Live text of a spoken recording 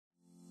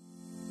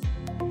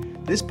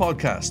This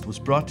podcast was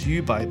brought to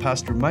you by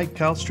Pastor Mike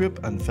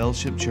Calstrip and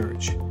Fellowship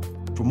Church.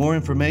 For more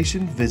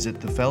information,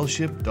 visit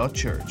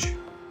thefellowship.church.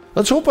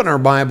 Let's open our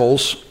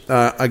Bibles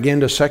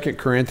again to 2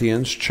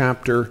 Corinthians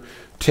chapter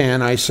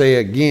 10. I say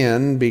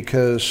again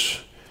because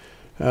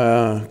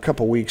a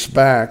couple weeks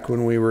back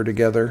when we were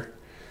together,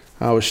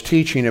 I was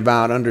teaching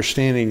about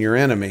understanding your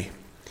enemy.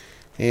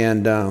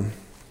 And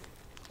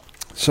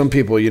some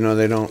people,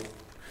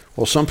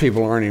 some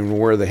people aren't even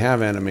aware they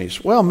have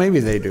enemies. Well,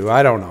 maybe they do.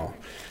 I don't know.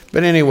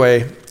 But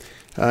anyway,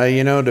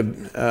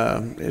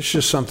 it's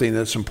just something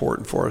that's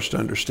important for us to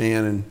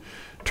understand in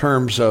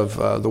terms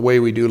of the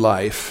way we do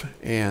life.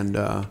 And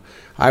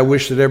I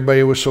wish that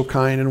everybody was so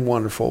kind and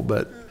wonderful,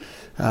 but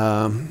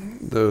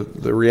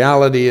the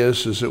reality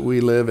is that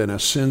we live in a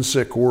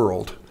sin-sick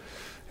world,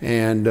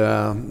 and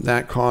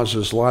that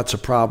causes lots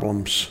of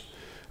problems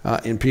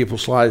in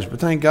people's lives. But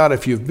thank God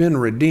if you've been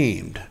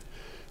redeemed.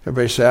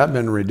 Everybody say, I've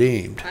been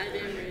redeemed.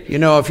 You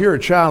know, if you're a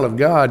child of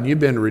God and you've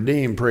been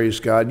redeemed, praise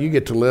God, you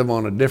get to live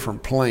on a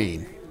different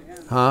plane.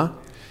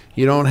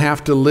 You don't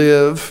have to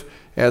live,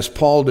 as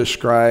Paul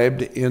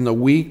described, in the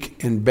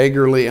weak and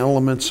beggarly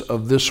elements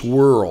of this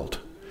world.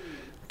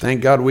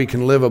 Thank God we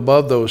can live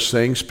above those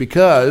things,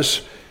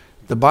 because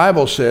the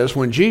Bible says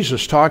when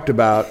Jesus talked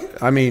about,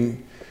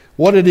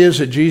 what it is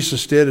that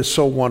Jesus did is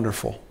so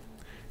wonderful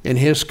in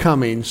his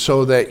coming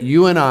so that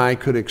you and I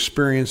could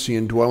experience the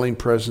indwelling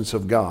presence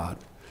of God.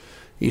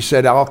 He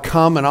said, I'll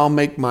come and I'll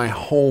make my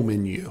home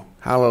in you.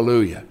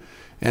 Hallelujah.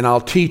 And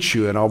I'll teach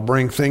you, and I'll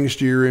bring things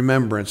to your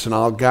remembrance, and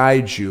I'll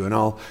guide you, and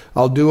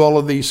I'll do all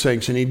of these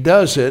things. And he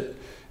does it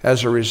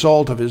as a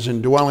result of his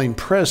indwelling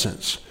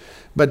presence.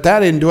 But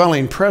that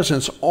indwelling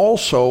presence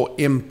also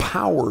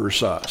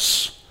empowers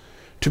us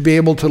to be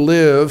able to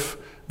live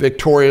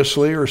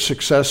victoriously or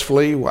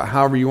successfully,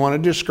 however you want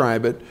to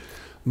describe it.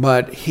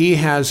 But he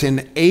has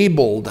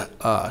enabled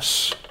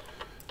us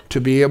to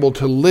be able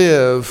to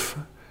live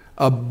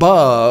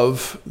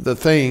above the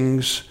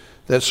things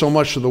that so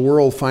much of the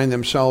world find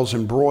themselves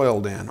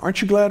embroiled in.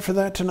 Aren't you glad for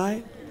that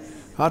tonight?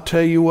 I'll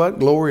tell you what,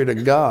 glory to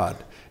God.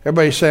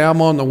 Everybody say,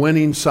 I'm on the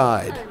winning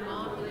side.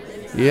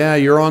 Yeah,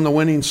 you're on the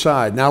winning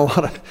side. Now,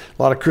 a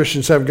lot of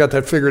Christians haven't got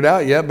that figured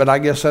out yet, but I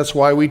guess that's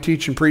why we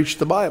teach and preach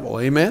the Bible.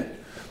 Amen?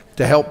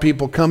 To help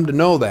people come to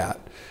know that.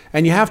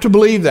 And you have to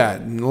believe that.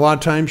 And a lot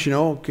of times,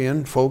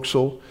 again, folks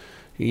will,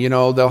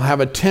 they'll have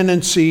a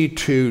tendency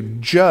to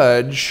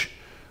judge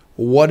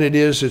what it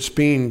is that's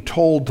being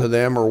told to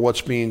them or what's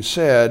being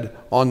said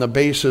on the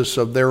basis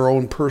of their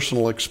own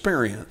personal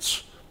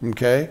experience.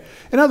 Okay?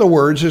 In other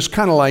words, it's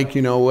kind of like,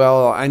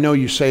 well, I know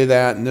you say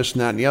that and this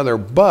and that and the other,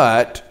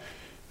 but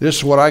this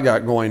is what I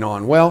got going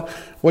on. Well,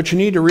 what you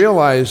need to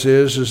realize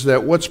is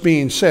that what's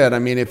being said,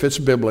 if it's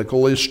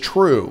biblical, is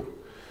true.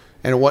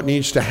 And what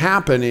needs to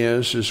happen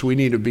is we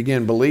need to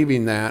begin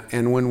believing that.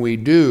 And when we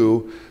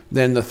do,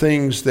 then the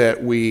things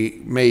that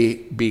we may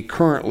be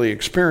currently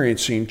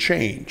experiencing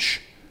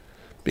change.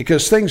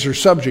 Because things are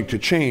subject to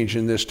change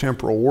in this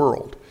temporal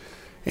world.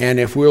 And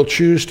if we'll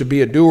choose to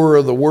be a doer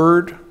of the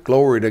word,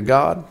 glory to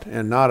God,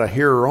 and not a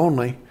hearer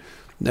only,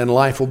 then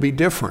life will be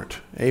different.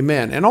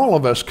 Amen. And all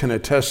of us can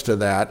attest to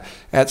that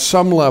at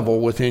some level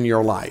within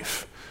your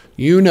life.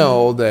 You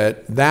know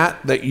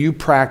that you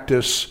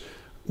practice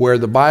where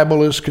the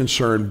Bible is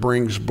concerned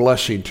brings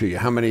blessing to you.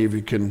 How many of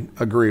you can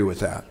agree with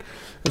that?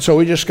 And so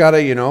we just got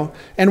to,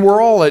 and we're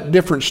all at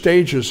different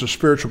stages of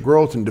spiritual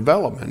growth and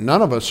development.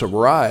 None of us have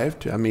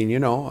arrived.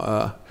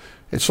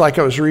 It's like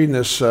I was reading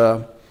this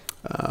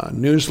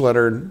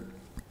newsletter.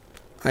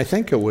 I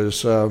think it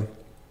was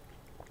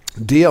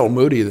D.L.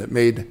 Moody that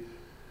made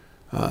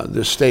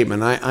this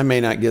statement. I may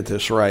not get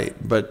this right,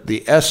 but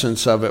the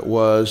essence of it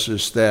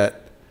is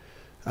that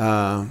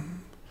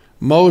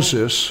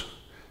Moses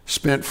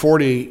spent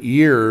 40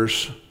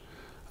 years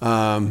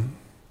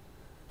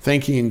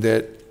thinking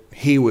that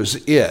he was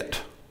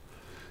it.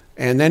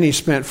 And then he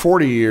spent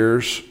 40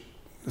 years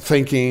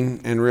thinking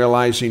and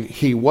realizing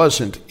he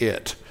wasn't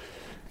it.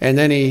 And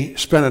then he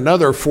spent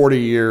another 40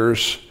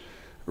 years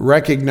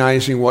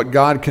recognizing what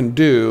God can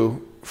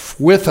do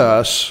with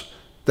us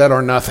that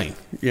are nothing.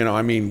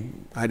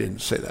 I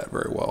didn't say that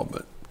very well,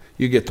 but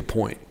you get the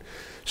point.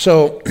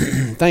 So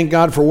thank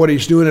God for what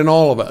he's doing in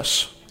all of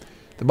us.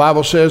 The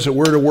Bible says that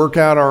we're to work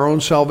out our own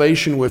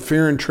salvation with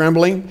fear and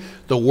trembling.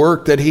 The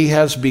work that he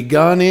has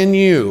begun in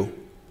you,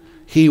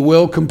 he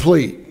will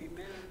complete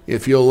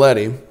if you'll let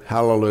him.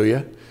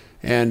 Hallelujah.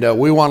 And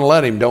we want to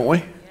let him, don't we?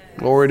 Yeah.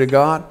 Glory to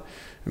God.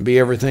 And be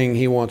everything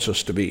he wants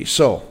us to be.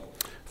 So,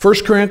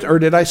 1 Corinthians, or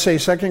did I say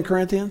 2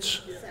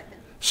 Corinthians?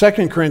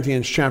 2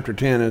 Corinthians chapter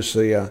 10 is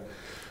the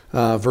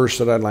verse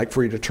that I'd like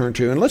for you to turn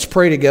to. And let's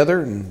pray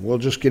together, and we'll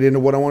just get into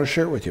what I want to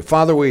share with you.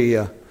 Father,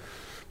 we're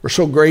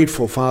so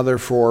grateful, Father,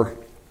 for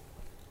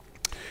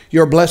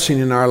your blessing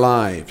in our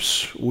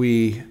lives.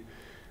 We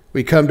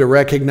come to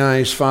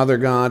recognize, Father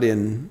God,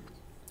 in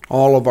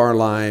all of our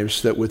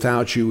lives that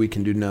without you we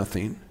can do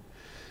nothing.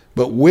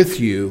 But with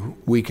you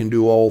we can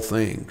do all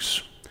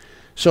things.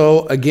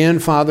 So again,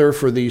 Father,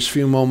 for these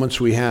few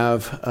moments we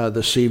have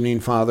this evening,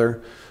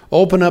 Father,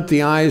 Open up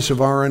the eyes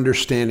of our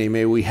understanding.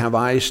 May we have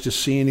eyes to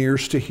see and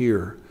ears to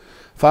hear.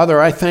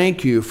 Father, I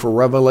thank you for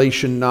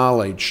revelation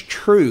knowledge,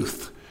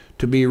 truth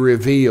to be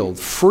revealed,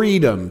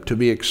 freedom to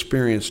be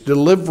experienced,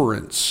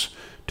 deliverance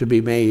to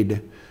be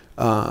made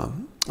a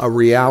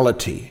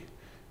reality.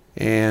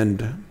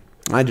 And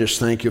I just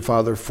thank you,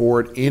 Father,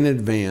 for it in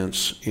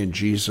advance in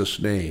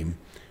Jesus' name.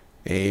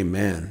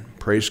 Amen.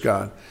 Praise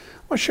God.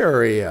 I'll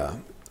share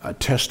a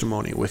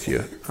testimony with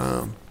you.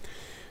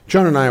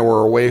 John and I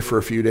were away for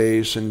a few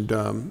days,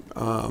 and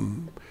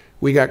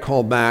we got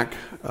called back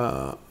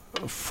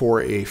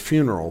for a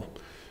funeral.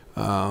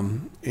 So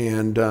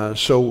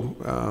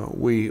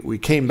we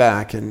came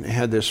back and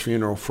had this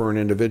funeral for an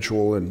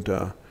individual, and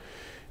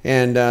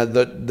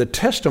the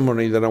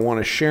testimony that I want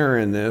to share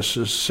in this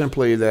is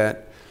simply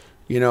that,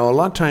 a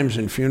lot of times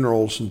in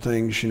funerals and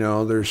things,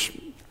 there's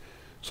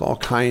all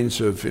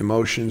kinds of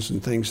emotions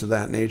and things of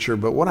that nature.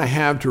 But what I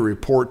have to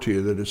report to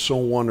you that is so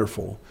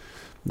wonderful,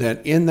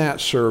 that in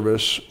that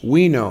service,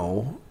 we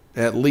know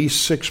at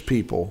least 6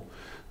 people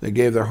that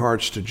gave their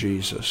hearts to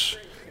Jesus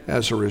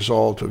as a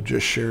result of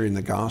just sharing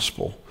the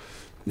gospel.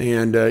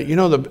 And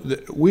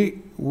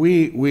we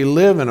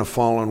live in a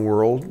fallen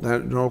world,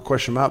 no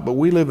question about it, but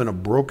we live in a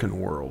broken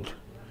world.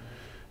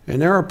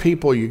 And there are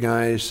people, you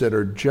guys, that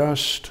are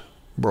just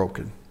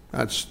broken.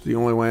 That's the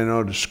only way I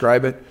know to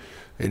describe it.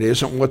 It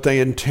isn't what they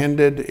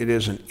intended. It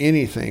isn't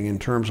anything in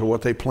terms of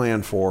what they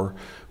planned for.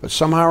 But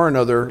somehow or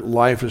another,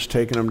 life has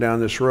taken them down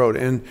this road.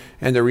 And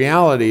the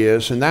reality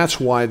is, and that's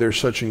why there's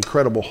such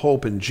incredible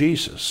hope in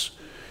Jesus,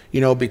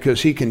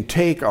 because he can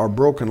take our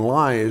broken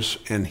lives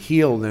and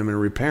heal them and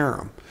repair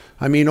them.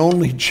 I mean,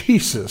 only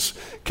Jesus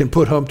can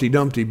put Humpty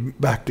Dumpty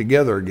back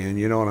together again,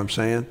 you know what I'm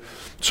saying?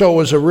 So it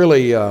was a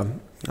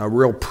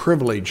real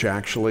privilege,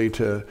 actually,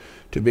 to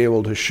be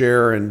able to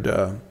share and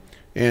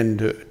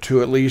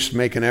to at least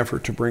make an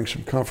effort to bring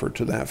some comfort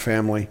to that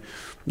family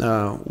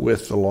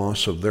with the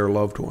loss of their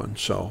loved one.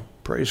 So,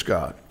 praise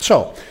God.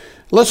 So,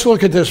 let's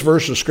look at this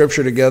verse of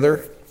Scripture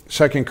together.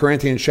 2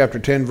 Corinthians chapter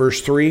 10,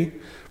 verse 3.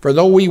 For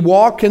though we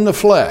walk in the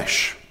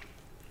flesh,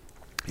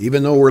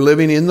 even though we're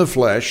living in the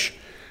flesh,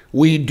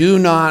 we do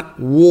not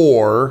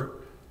war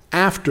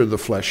after the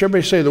flesh.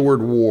 Everybody say the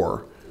word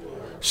war.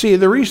 See,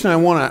 the reason I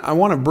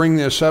want to bring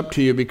this up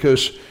to you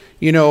because,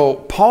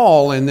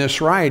 Paul in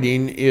this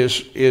writing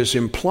is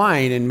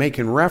implying and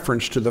making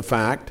reference to the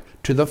fact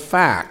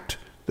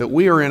that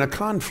we are in a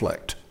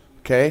conflict.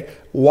 Okay?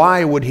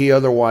 Why would he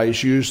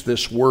otherwise use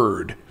this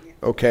word?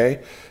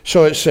 Okay?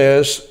 So it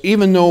says,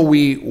 even though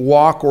we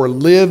walk or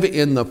live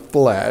in the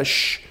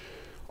flesh,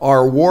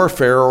 our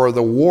warfare or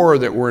the war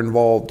that we're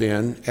involved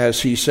in,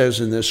 as he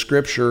says in this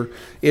scripture,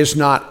 is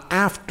not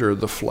after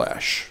the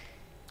flesh.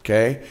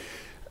 Okay?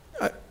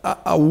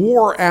 A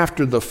war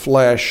after the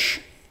flesh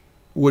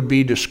would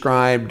be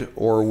described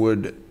or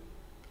would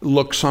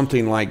look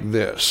something like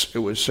this. It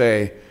would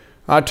say,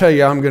 I'll tell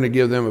you I'm going to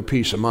give them a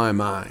piece of my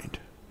mind,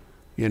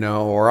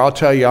 or I'll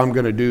tell you I'm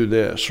going to do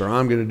this or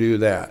I'm going to do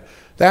that.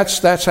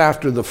 That's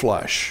after the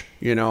flesh.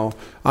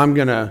 I'm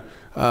going to,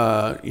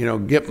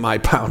 get my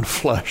pound of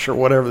flesh or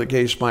whatever the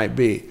case might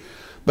be.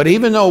 But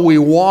even though we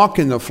walk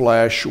in the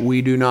flesh,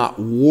 we do not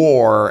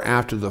war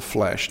after the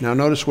flesh. Now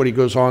notice what he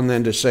goes on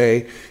then to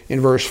say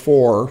in verse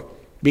 4,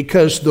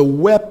 because the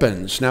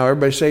weapons, now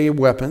everybody say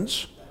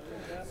weapons.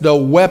 The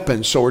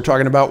weapons, so we're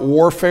talking about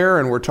warfare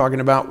and we're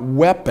talking about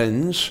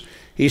weapons.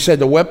 He said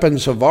the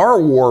weapons of our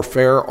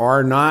warfare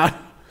are not,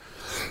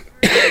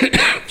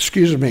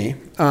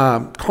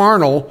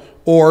 carnal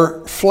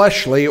or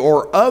fleshly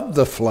or of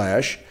the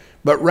flesh,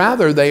 but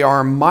rather they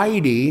are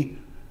mighty.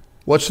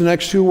 What's the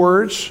next 2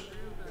 words?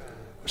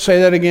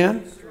 Say that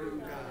again.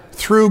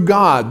 Through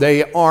God.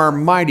 They are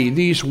mighty.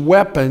 These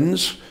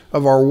weapons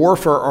of our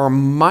warfare are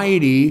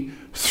mighty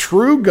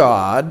through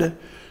God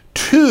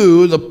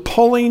to the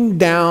pulling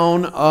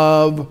down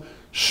of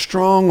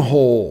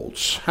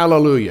strongholds.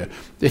 Hallelujah.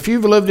 If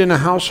you've lived in a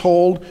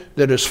household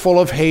that is full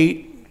of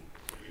hate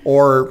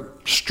or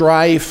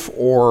strife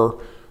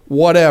or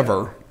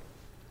whatever,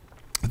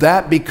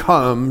 that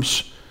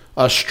becomes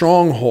a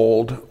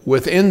stronghold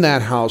within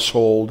that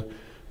household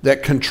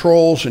that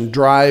controls and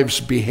drives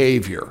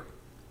behavior.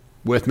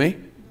 With me?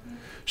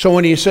 So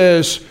when he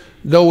says,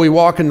 though we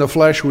walk in the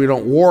flesh, we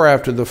don't war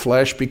after the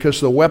flesh,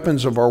 because the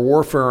weapons of our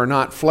warfare are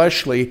not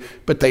fleshly,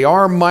 but they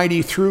are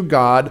mighty through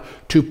God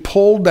to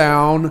pull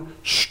down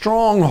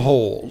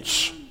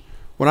strongholds.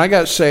 When I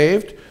got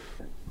saved,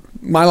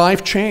 my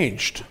life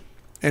changed.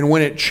 And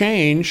when it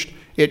changed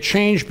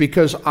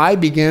because I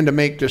began to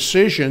make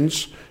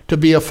decisions to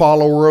be a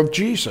follower of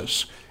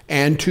Jesus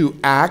and to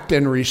act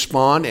and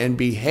respond and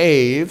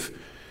behave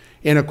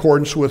in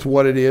accordance with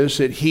what it is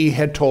that he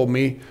had told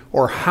me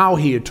or how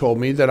he had told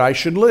me that I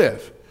should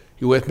live.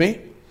 You with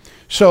me?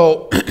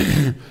 So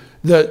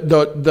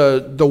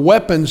the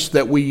weapons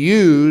that we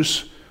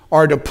use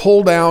are to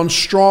pull down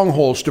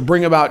strongholds, to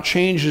bring about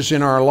changes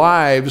in our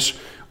lives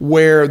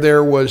where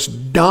there was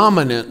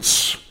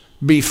dominance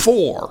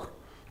before.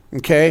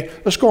 Okay,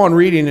 let's go on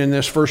reading in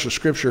this verse of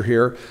scripture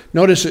here.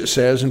 Notice it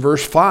says in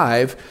verse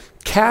 5,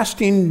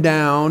 casting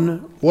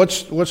down,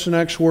 what's the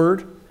next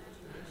word?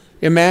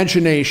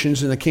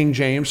 Imaginations in the King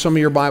James. Some of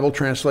your Bible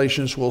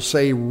translations will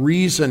say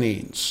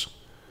reasonings,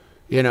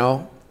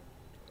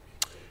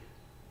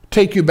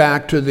 Take you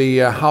back to the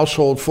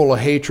household full of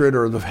hatred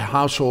or the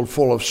household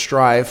full of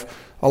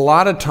strife. A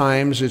lot of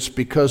times it's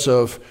because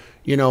of,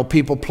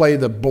 people play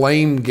the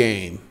blame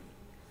game.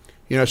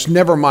 It's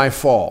never my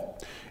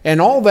fault. And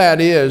all that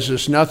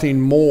is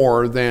nothing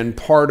more than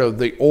part of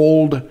the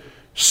old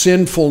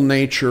sinful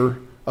nature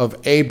of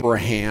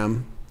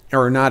Abraham,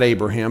 or not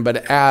Abraham,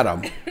 but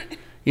Adam.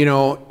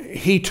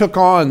 He took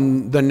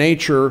on the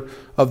nature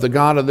of the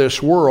God of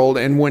this world,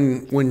 and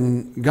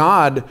when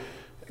God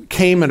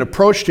came and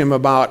approached him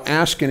about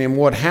asking him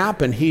what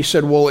happened, he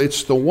said, well,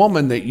 it's the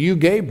woman that you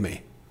gave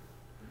me.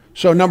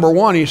 So number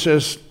one, he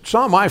says, it's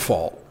not my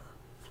fault.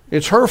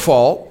 It's her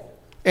fault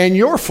and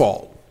your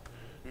fault,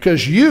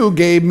 because you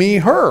gave me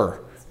her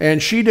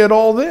and she did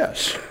all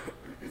this.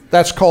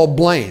 That's called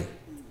blame,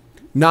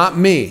 not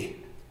me.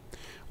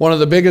 One of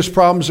the biggest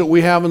problems that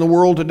we have in the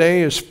world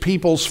today is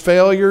people's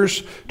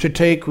failures to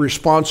take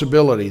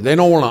responsibility. They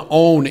don't want to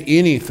own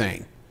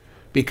anything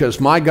because,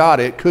 my God,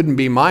 it couldn't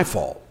be my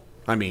fault.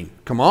 I mean,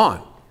 come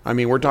on.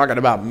 We're talking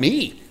about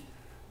me,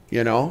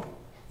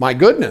 My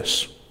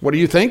goodness, what are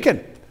you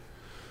thinking?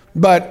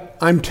 But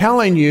I'm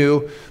telling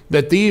you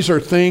that these are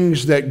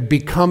things that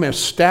become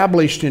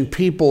established in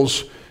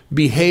people's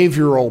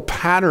behavioral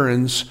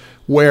patterns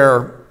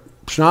where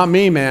it's not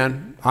me,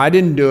 man. I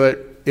didn't do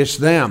it. It's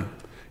them.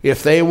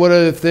 If they would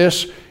have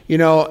this,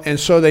 and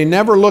so they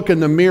never look in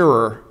the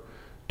mirror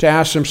to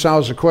ask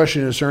themselves the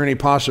question, is there any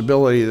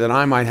possibility that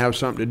I might have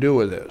something to do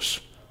with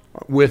this?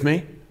 With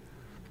me?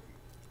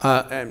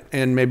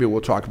 And maybe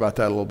we'll talk about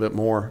that a little bit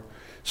more.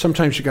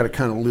 Sometimes you got to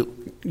kind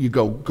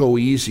of go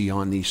easy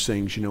on these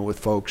things, with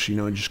folks,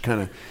 and just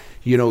kind of,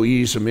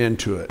 ease them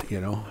into it,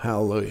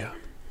 Hallelujah.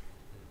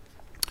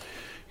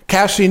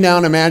 Casting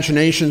down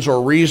imaginations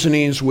or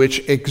reasonings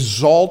which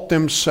exalt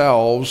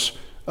themselves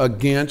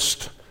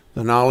against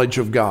the knowledge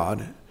of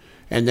God,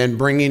 and then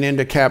bringing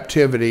into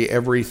captivity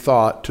every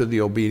thought to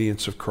the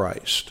obedience of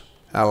Christ.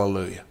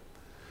 Hallelujah.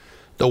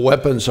 The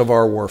weapons of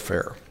our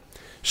warfare.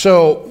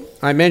 So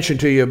I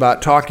mentioned to you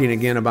about talking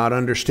again about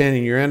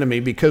understanding your enemy,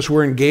 because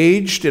we're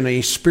engaged in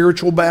a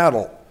spiritual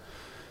battle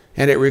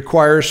and it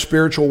requires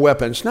spiritual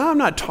weapons. Now, I'm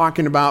not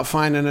talking about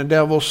finding a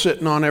devil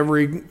sitting on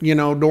every,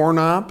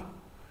 doorknob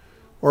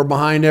or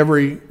behind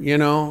every,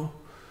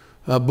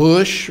 a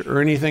bush or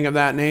anything of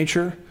that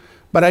nature.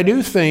 But I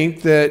do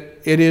think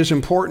that it is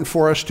important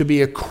for us to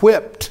be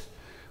equipped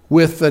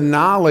with the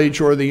knowledge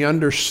or the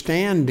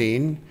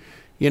understanding,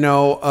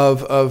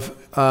 of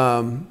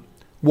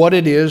what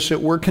it is that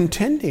we're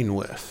contending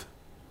with.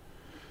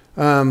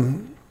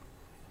 Let's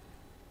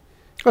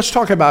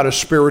talk about a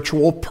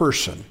spiritual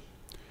person.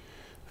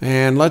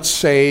 And let's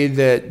say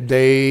that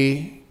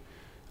they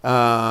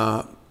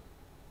are,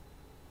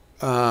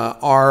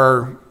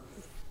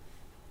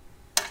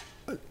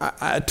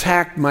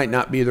 attack might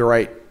not be the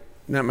right,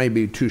 that may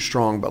be too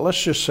strong, but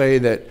let's just say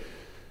that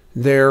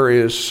there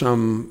is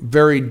some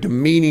very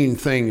demeaning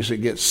things that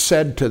get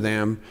said to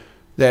them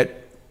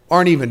that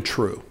aren't even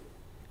true,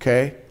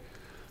 okay?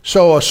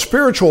 So a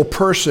spiritual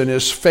person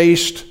is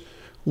faced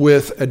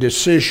with a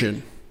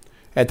decision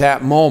at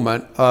that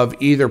moment of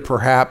either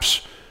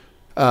perhaps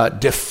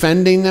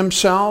defending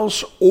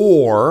themselves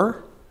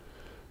or,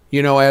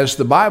 as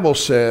the Bible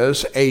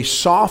says, a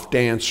soft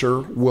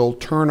answer will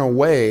turn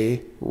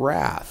away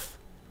wrath.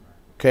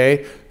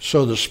 Okay?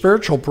 So the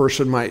spiritual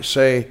person might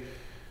say,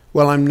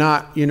 well, I'm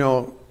not,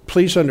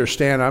 please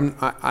understand,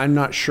 I'm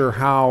not sure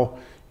how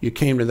you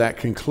came to that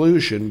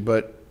conclusion,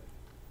 but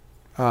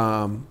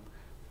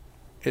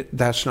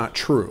that's not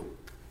true.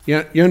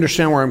 You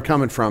understand where I'm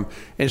coming from.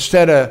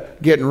 Instead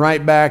of getting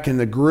right back in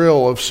the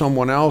grill of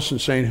someone else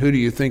and saying, who do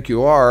you think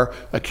you are,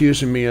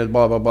 accusing me of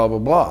blah, blah, blah, blah,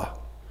 blah.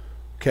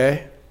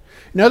 Okay?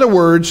 In other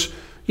words,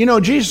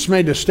 Jesus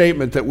made the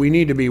statement that we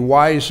need to be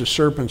wise as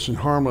serpents and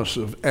harmless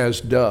as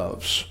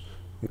doves.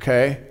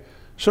 Okay?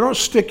 So don't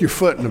stick your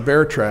foot in the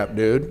bear trap,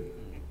 dude.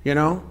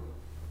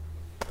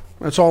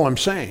 That's all I'm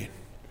saying.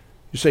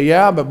 You say,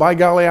 yeah, but by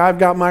golly, I've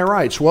got my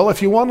rights. Well,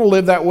 if you want to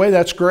live that way,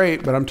 that's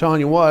great. But I'm telling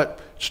you what,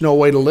 it's no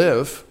way to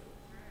live.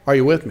 Are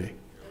you with me?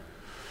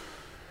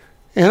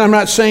 And I'm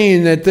not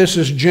saying that this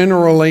is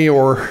generally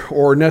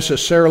or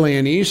necessarily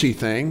an easy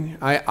thing.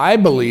 I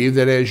believe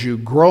that as you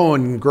grow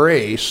in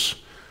grace,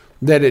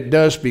 that it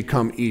does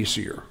become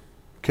easier.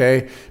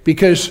 Okay?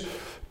 Because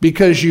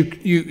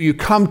you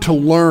come to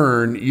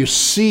learn, you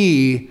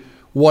see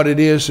what it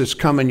is that's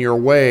coming your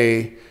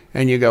way,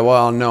 and you go,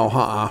 well,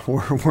 no,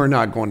 we're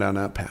not going down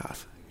that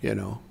path.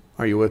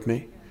 Are you with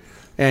me?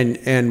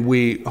 And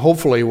we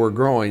hopefully we're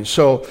growing.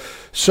 So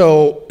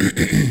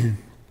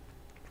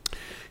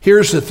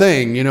here's the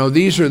thing.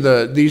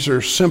 These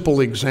are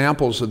simple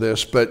examples of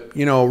this, but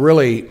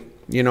really,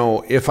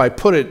 if I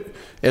put it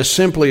as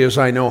simply as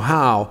I know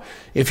how,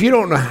 if you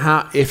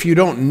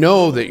don't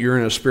know that you're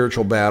in a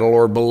spiritual battle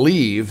or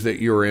believe that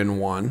you're in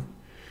one,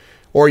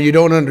 or you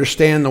don't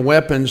understand the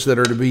weapons that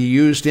are to be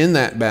used in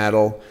that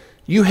battle,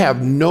 you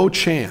have no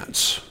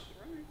chance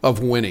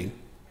of winning.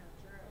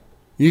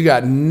 You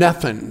got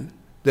nothing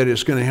that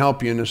is going to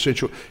help you in a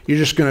situation. You're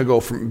just going to go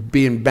from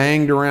being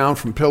banged around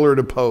from pillar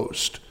to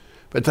post.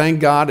 But thank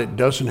God it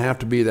doesn't have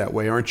to be that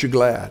way. Aren't you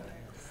glad?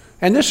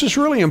 And this is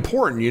really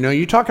important. You know,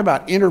 you talk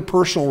about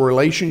interpersonal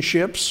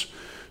relationships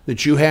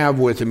that you have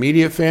with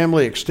immediate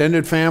family,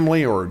 extended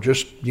family, or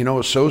just, you know,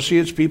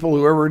 associates, people,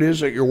 whoever it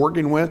is that you're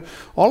working with.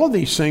 All of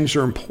these things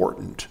are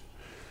important.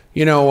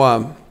 You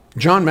know,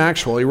 John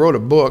Maxwell, he wrote a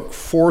book,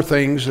 4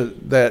 Things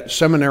that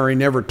Seminary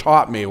Never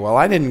Taught Me. Well,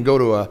 I didn't go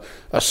to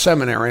a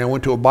seminary. I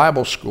went to a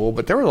Bible school,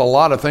 but there was a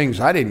lot of things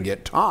I didn't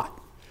get taught.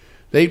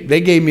 They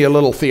gave me a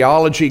little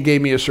theology,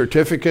 gave me a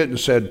certificate, and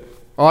said,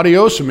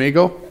 adios,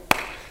 amigo.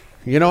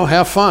 You know,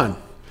 have fun.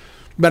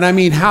 But I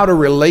mean, how to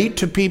relate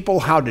to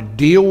people, how to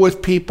deal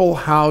with people,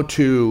 how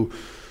to,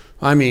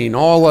 I mean,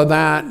 all of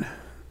that.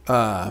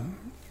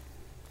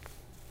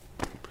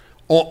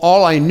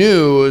 All I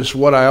knew is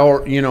what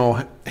I, you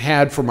know,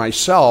 had for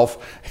myself,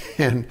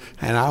 and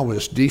I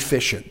was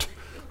deficient.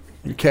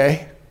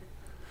 Okay?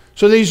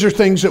 So these are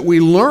things that we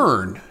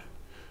learn,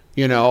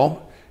 you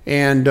know,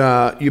 and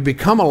you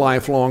become a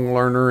lifelong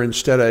learner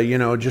instead of, you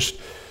know, just,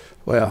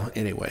 well,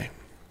 anyway.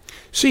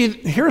 See,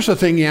 here's the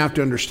thing you have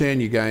to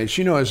understand, you guys.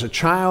 You know, as a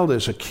child,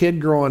 as a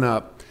kid growing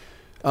up,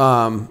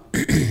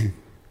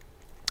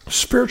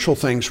 spiritual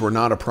things were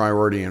not a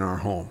priority in our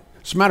home.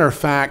 As a matter of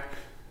fact,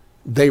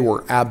 they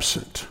were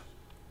absent.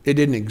 It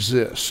didn't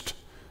exist.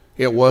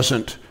 It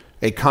wasn't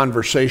a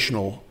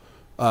conversational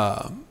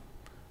part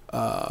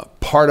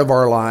of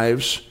our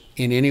lives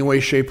in any way,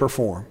 shape, or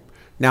form.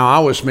 Now, I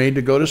was made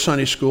to go to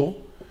Sunday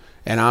school,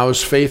 and I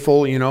was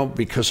faithful, you know,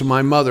 because of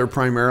my mother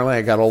primarily.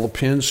 I got all the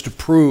pins to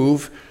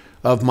prove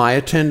of my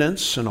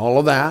attendance and all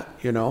of that,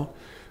 you know.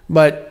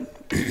 But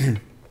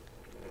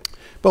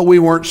we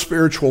weren't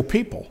spiritual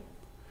people.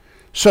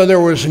 So there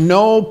was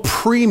no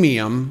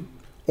premium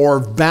or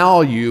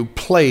value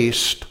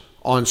placed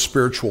on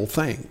spiritual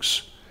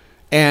things.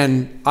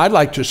 And I'd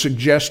like to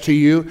suggest to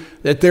you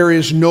that there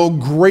is no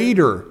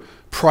greater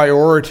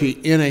priority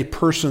in a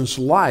person's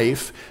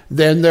life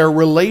than their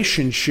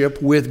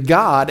relationship with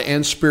God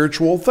and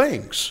spiritual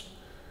things.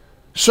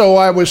 So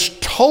I was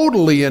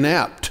totally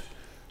inept,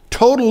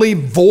 totally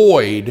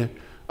void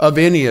of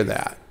any of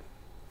that.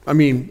 I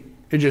mean,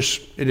 it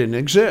didn't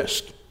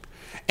exist.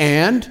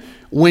 And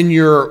when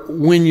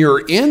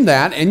you're in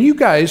that, and you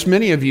guys,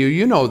 many of you,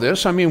 you know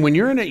this. I mean, when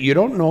you're in it, you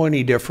don't know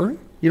any different.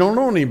 You don't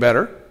know any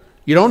better.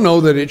 You don't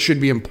know that it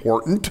should be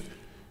important,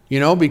 you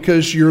know,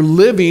 because you're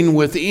living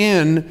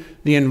within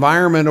the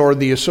environment or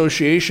the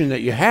association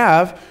that you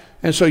have.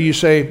 And so you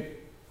say,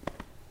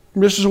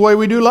 this is the way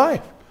we do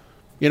life.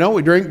 You know,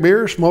 we drink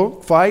beer,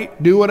 smoke,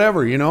 fight, do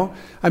whatever, you know.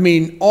 I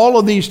mean, all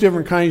of these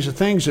different kinds of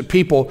things that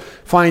people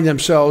find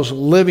themselves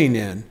living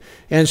in.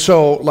 And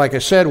so, like I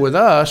said, with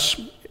us,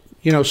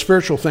 you know,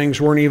 spiritual things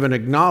weren't even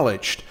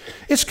acknowledged.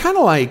 It's kind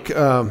of like,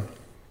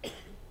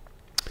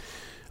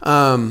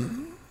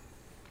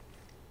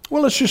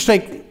 well, let's just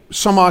take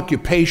some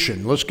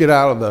occupation. Let's get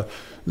out of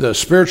the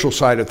spiritual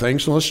side of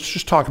things, and let's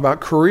just talk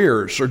about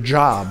careers or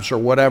jobs or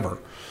whatever.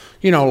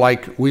 You know,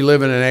 like we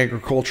live in an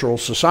agricultural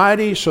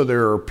society, so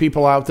there are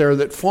people out there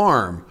that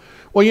farm.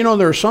 Well, you know,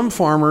 there are some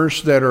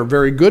farmers that are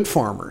very good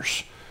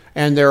farmers,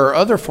 and there are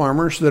other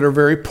farmers that are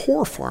very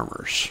poor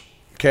farmers.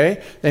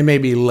 Okay? They may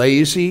be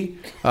lazy.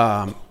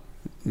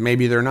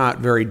 Maybe they're not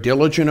very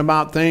diligent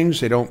about things.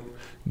 They don't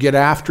get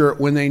after it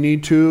when they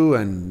need to,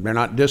 and they're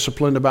not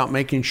disciplined about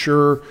making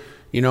sure,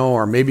 you know,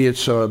 or maybe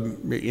it's,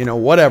 you know,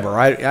 whatever.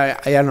 I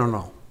don't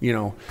know. You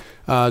know,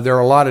 there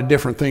are a lot of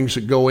different things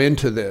that go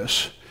into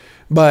this.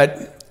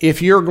 But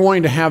if you're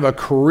going to have a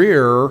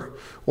career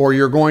or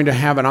you're going to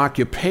have an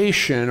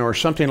occupation or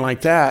something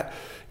like that,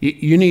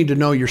 you need to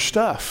know your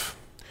stuff.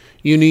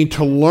 You need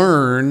to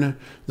learn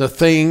the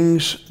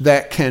things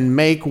that can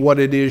make what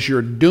it is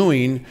you're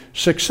doing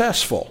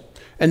successful.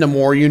 And the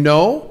more you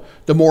know,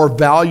 the more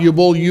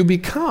valuable you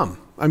become.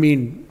 I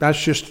mean,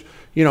 that's just,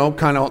 you know,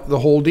 kind of the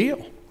whole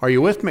deal. Are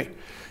you with me?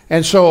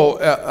 And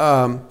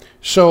so,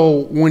 so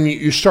when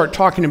you start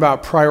talking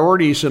about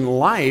priorities in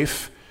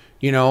life,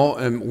 you know,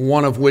 and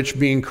one of which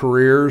being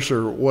careers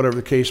or whatever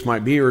the case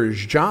might be, or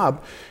his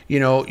job, you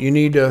know, you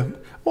need to,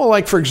 well,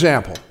 like for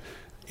example,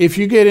 if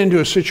you get into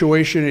a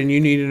situation and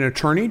you need an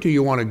attorney, do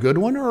you want a good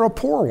one or a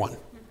poor one?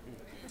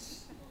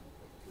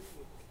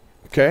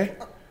 Okay?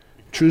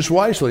 Choose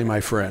wisely, my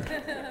friend.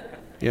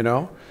 You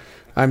know?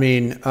 I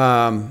mean,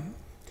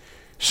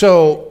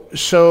 so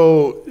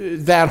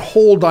that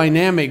whole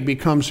dynamic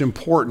becomes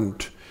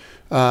important.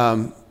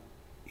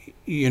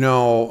 You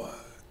know,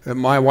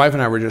 my wife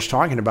and I were just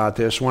talking about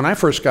this. When I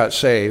first got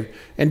saved,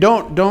 and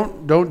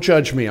don't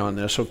judge me on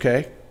this,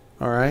 okay?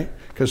 All right?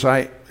 Because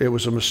it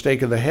was a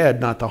mistake of the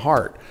head, not the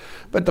heart.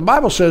 But the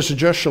Bible says the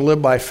just shall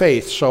live by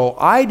faith. So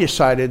I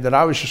decided that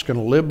I was just going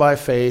to live by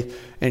faith,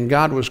 and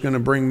God was going to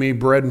bring me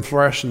bread and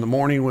flesh in the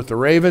morning with the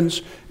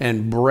ravens,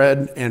 and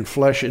bread and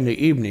flesh in the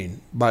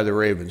evening by the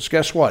ravens.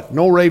 Guess what?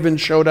 No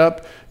ravens showed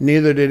up,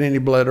 neither did any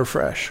blood or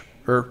flesh.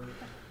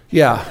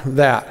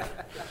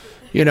 That.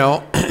 You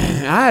know,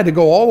 I had to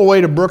go all the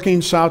way to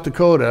Brookings, South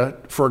Dakota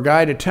for a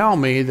guy to tell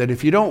me that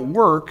if you don't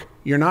work,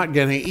 you're not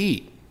going to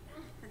eat.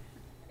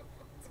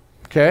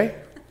 Okay?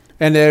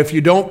 And that if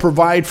you don't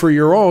provide for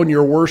your own,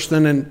 you're worse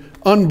than an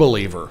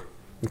unbeliever.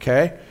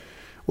 Okay?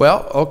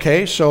 Well,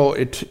 okay, so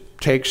it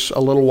takes a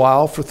little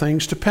while for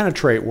things to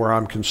penetrate where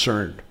I'm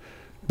concerned.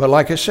 But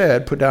like I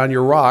said, put down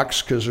your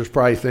rocks, because there's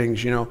probably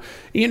things, you know.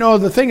 You know,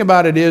 the thing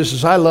about it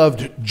is I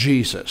loved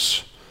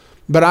Jesus.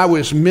 But I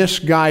was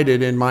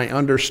misguided in my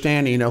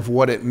understanding of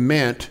what it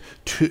meant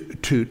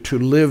to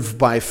live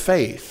by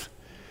faith.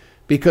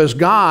 Because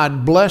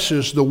God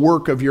blesses the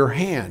work of your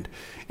hand.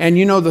 And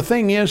you know, the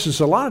thing is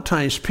a lot of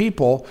times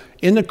people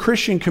in the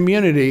Christian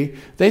community,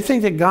 they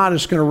think that God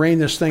is going to rain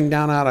this thing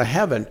down out of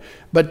heaven.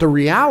 But the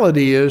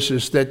reality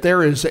is that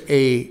there is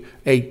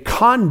a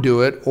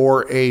conduit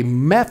or a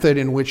method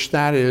in which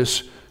that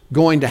is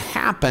going to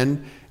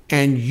happen,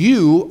 and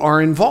you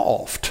are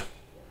involved.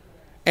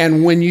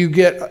 And when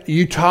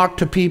you talk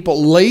to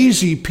people,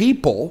 lazy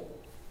people,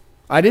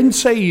 I didn't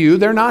say you,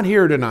 they're not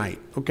here tonight,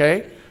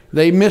 okay?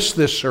 They missed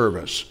this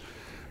service.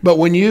 But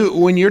when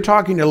you're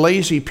talking to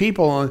lazy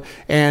people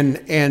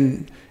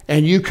and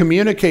you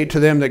communicate to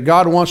them that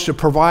God wants to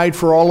provide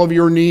for all of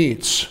your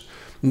needs,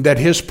 that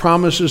his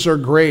promises are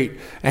great,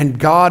 and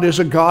God is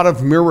a God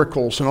of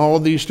miracles and all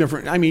of these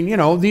different, I mean, you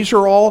know, these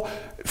are all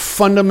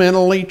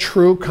fundamentally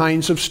true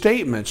kinds of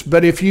statements.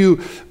 But if you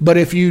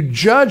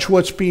judge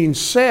what's being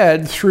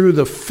said through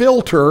the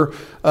filter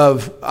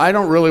of, I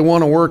don't really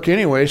want to work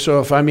anyway,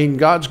 so if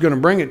God's going to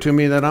bring it to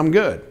me, then I'm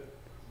good.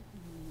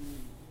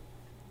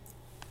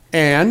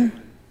 And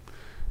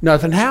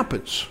nothing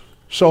happens.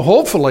 So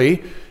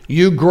hopefully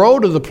you grow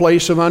to the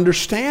place of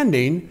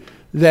understanding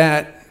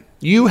that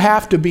you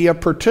have to be a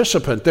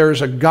participant.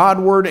 There's a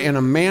Godward and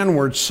a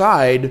manward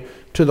side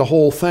to the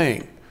whole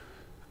thing.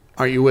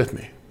 Are you with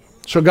me?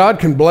 So God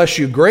can bless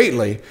you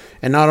greatly,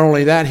 and not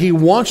only that, he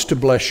wants to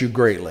bless you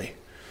greatly.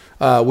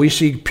 We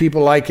see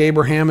people like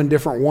Abraham and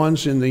different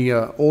ones in the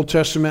Old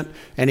Testament,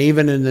 and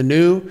even in the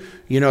New,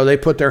 you know, they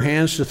put their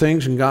hands to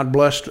things, and God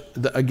blessed,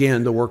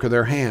 again, the work of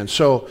their hands.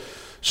 So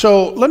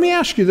let me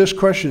ask you this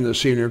question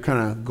this evening. We're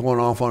kind of going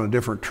off on a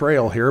different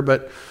trail here,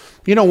 but,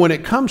 you know, when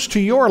it comes to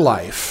your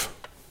life,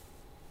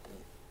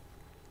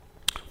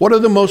 what are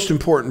the most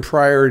important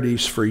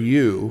priorities for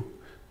you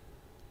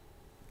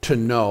to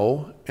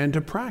know and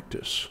to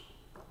practice?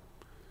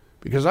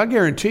 Because I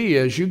guarantee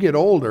you, as you get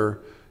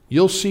older,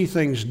 you'll see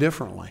things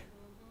differently.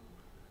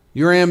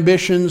 Your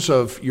ambitions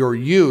of your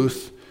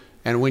youth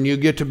and when you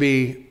get to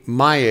be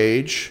my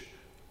age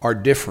are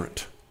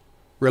different.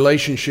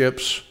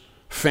 Relationships,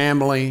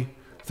 family,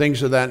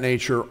 things of that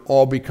nature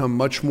all become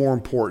much more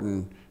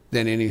important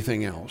than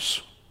anything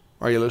else.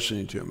 Are you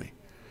listening to me?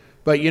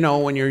 But you know,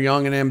 when you're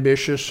young and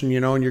ambitious and you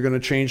know, and you're going to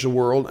change the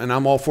world, and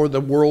I'm all for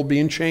the world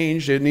being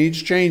changed, it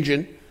needs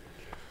changing.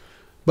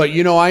 But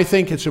you know, I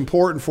think it's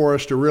important for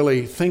us to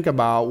really think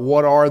about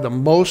what are the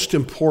most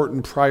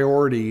important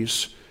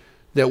priorities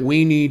that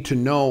we need to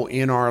know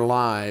in our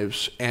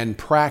lives and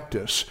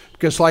practice.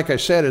 Because like I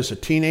said, as a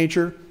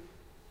teenager,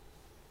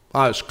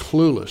 I was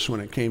clueless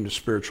when it came to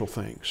spiritual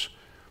things.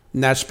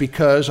 And that's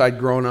because I'd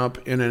grown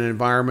up in an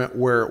environment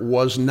where it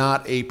was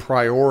not a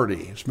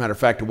priority. As a matter of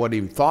fact, it wasn't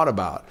even thought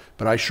about,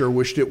 but I sure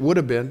wished it would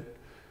have been.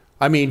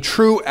 I mean,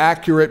 true,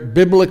 accurate,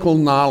 biblical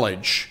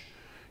knowledge.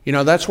 You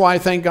know, that's why I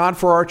thank God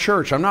for our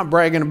church. I'm not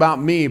bragging about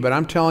me, but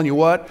I'm telling you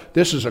what,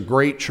 this is a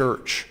great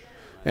church.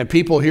 And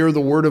people hear the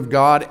Word of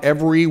God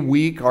every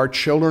week. Our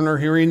children are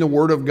hearing the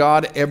Word of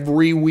God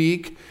every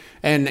week.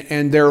 And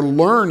they're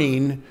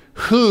learning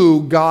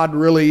who God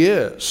really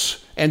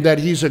is. And that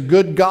he's a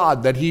good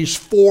God, that he's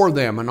for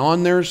them and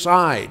on their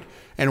side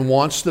and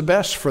wants the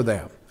best for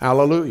them.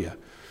 Hallelujah.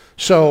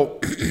 So,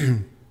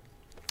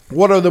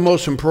 what are the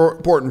most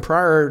important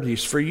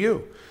priorities for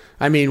you?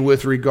 I mean,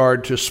 with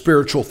regard to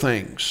spiritual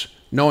things.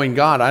 Knowing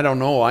God, I don't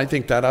know. I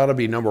think that ought to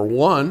be number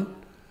one.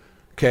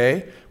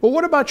 Okay? Well,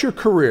 what about your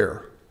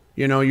career?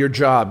 You know, your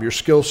job, your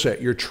skill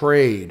set, your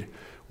trade.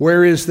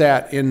 Where is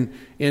that in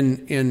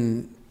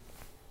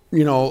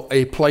you know,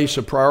 a place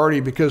of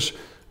priority? Because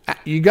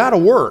you got to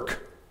work.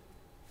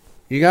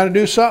 You got to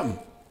do something.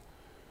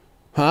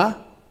 Huh?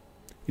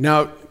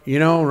 Now, you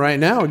know, right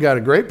now we got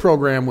a great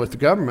program with the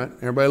government.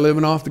 Everybody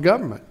living off the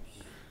government.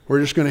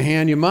 We're just going to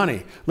hand you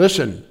money.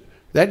 Listen,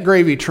 that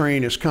gravy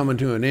train is coming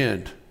to an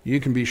end. You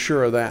can be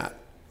sure of that.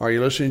 Are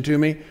you listening to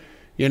me?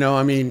 You know,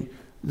 I mean,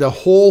 the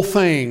whole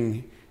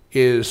thing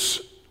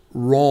is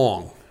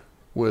wrong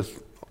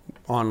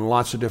on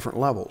lots of different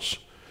levels.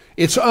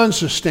 It's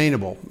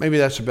unsustainable. Maybe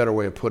that's a better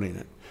way of putting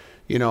it.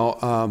 You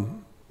know,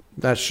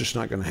 that's just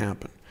not going to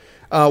happen.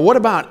 What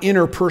about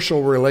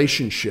interpersonal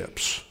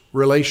relationships,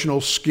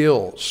 relational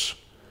skills?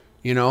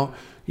 You know,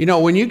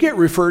 when you get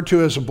referred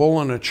to as a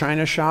bull in a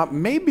china shop,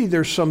 maybe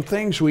there's some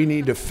things we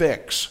need to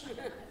fix.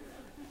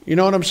 You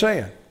know what I'm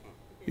saying?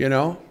 You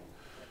know,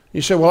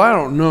 you say, well, I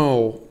don't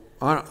know.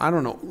 I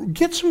don't know.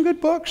 Get some good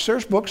books.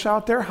 There's books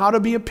out there, How to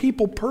Be a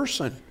People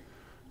Person.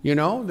 You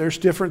know, there's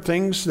different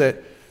things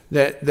that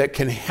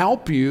can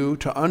help you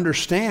to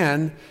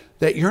understand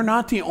that you're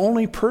not the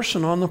only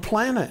person on the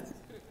planet.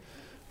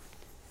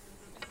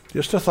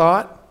 Just a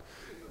thought,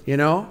 you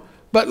know.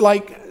 But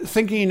like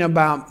thinking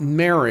about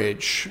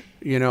marriage,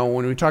 you know,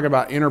 when we talk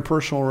about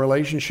interpersonal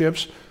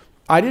relationships,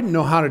 I didn't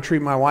know how to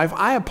treat my wife.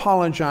 I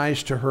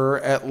apologized to her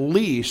at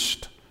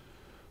least,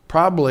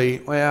 probably,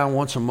 well,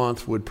 once a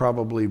month would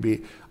probably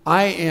be.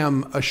 I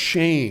am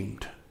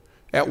ashamed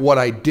at what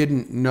I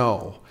didn't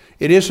know.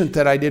 It isn't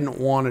that I didn't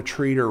want to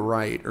treat her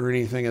right or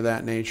anything of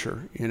that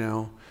nature, you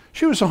know.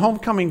 She was a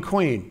homecoming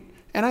queen,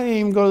 and I didn't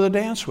even go to the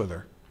dance with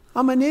her.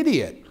 I'm an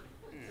idiot.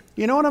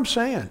 You know what I'm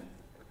saying?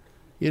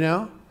 You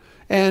know?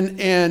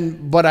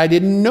 But I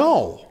didn't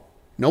know.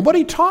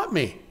 Nobody taught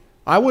me.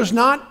 I was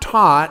not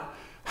taught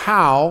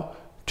how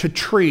to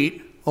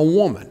treat a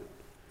woman.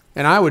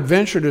 And I would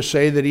venture to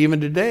say that even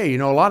today, you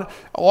know,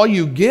 all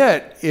you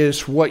get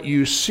is what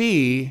you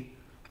see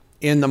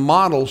in the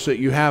models that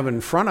you have in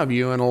front of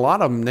you, and a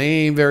lot of them, they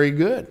ain't very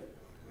good.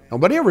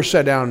 Nobody ever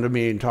sat down to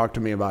me and talked to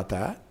me about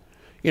that.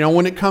 You know,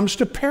 when it comes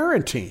to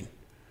parenting,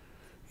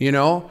 you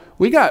know,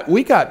 we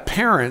got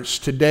parents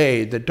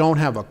today that don't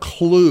have a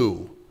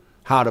clue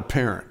how to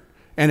parent.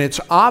 And it's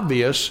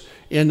obvious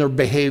in their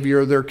behavior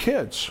of their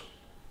kids.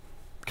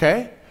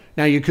 Okay?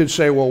 Now you could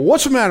say, well,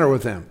 what's the matter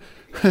with them?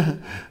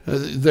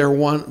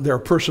 They're a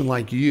person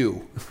like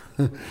you.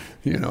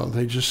 You know,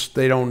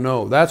 they don't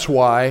know. That's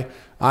why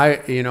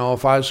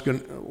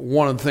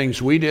one of the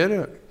things we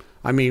did,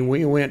 we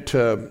went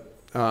to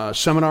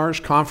seminars,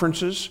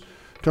 conferences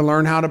to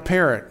learn how to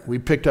parent. We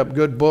picked up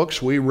good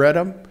books. We read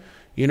them,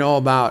 you know,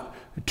 about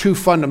two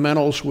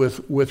fundamentals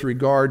with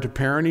regard to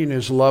parenting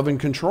is love and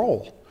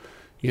control,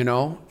 you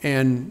know,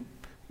 and,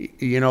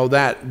 you know,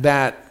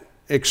 that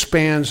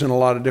expands in a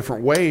lot of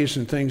different ways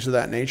and things of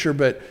that nature,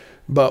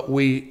 but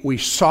we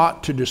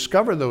sought to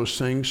discover those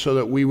things so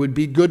that we would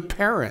be good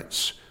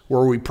parents.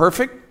 Were we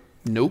perfect?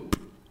 Nope.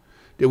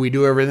 Did we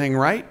do everything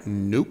right?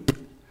 Nope.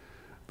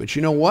 But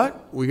you know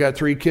what? We got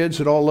 3 kids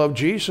that all love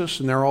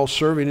Jesus, and they're all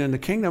serving in the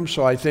kingdom,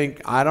 so I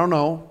think, I don't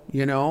know,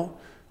 you know,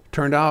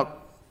 turned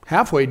out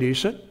halfway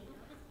decent.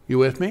 You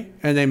with me?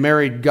 And they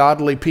married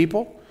godly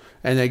people,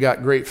 and they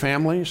got great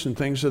families and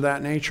things of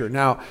that nature.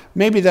 Now,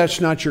 maybe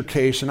that's not your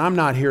case, and I'm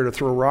not here to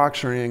throw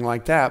rocks or anything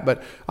like that,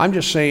 but I'm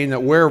just saying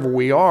that wherever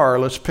we are,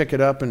 let's pick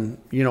it up and,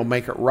 you know,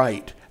 make it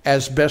right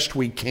as best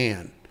we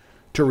can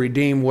to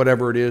redeem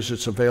whatever it is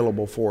that's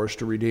available for us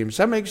to redeem. Does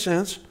that make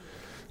sense?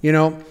 You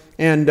know,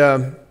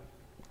 and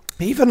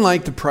even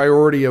like the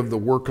priority of the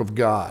work of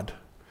God.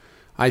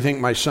 I think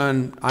my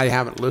son, I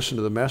haven't listened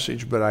to the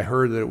message, but I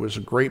heard that it was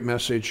a great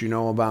message, you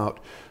know, about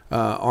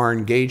our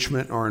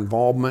engagement, our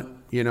involvement,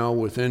 you know,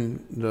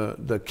 within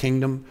the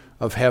kingdom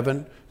of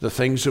heaven, the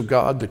things of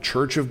God, the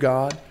church of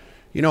God.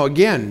 You know,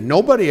 again,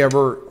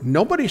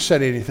 nobody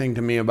said anything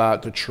to me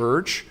about the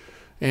church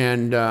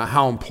and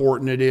how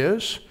important it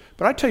is.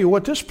 But I tell you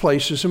what, this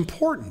place is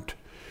important.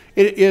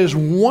 It is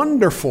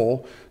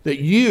wonderful that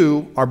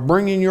you are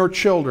bringing your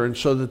children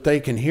so that they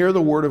can hear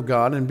the word of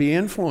God and be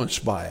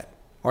influenced by it.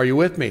 Are you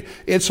with me?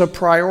 It's a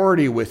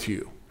priority with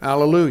you.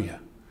 Hallelujah.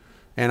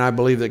 And I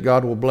believe that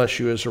God will bless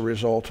you as a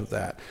result of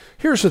that.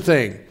 Here's the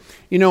thing.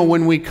 You know,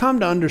 when we come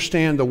to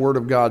understand the Word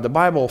of God, the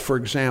Bible, for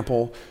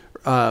example,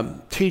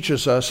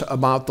 teaches us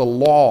about the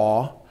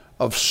law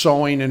of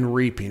sowing and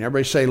reaping.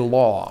 Everybody say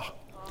law.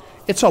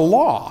 It's a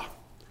law.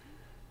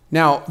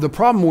 Now, the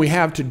problem we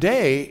have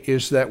today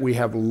is that we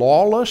have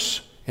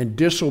lawless and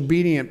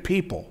disobedient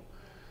people.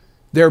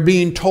 They're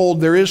being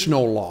told there is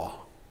no law.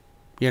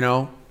 You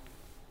know,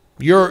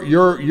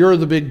 you're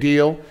the big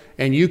deal,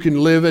 and you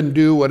can live and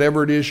do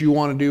whatever it is you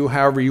want to do,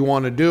 however you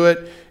want to do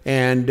it,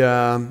 and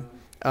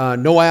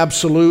no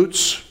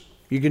absolutes.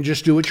 You can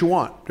just do what you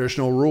want. There's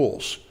no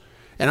rules.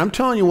 And I'm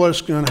telling you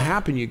what's going to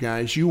happen, you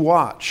guys. You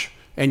watch,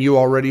 and you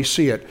already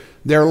see it.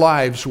 Their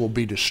lives will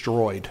be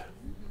destroyed.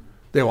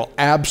 They will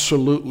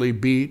absolutely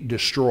be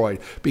destroyed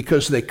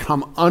because they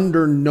come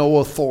under no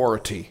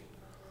authority.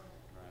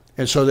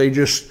 And so they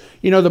just,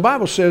 you know, the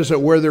Bible says that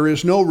where there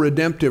is no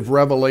redemptive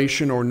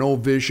revelation or no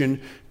vision,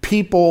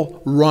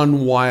 people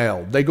run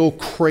wild. They go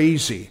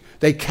crazy.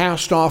 They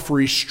cast off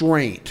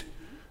restraint.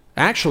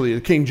 Actually,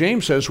 the King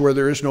James says where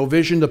there is no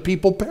vision, the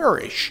people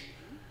perish.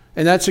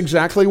 And that's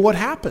exactly what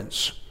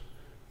happens.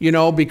 You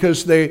know,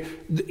 because they,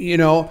 you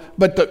know,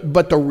 but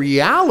the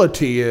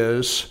reality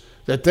is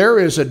that there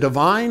is a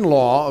divine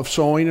law of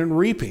sowing and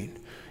reaping.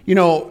 You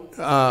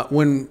know,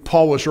 when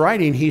Paul was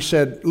writing, he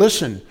said,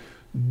 listen,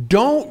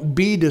 don't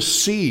be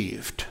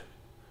deceived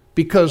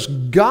because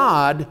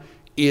God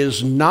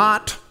is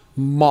not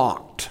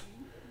mocked.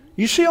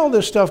 You see all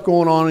this stuff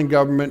going on in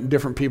government and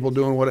different people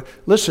doing what.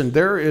 Listen,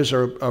 there is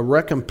a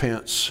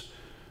recompense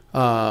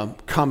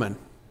coming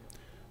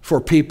for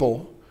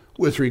people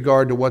with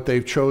regard to what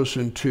they've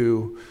chosen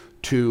to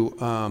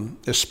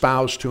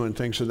espouse to and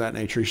things of that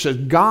nature. He says,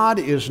 God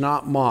is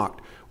not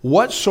mocked.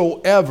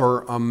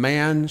 Whatsoever a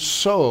man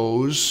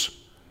sows,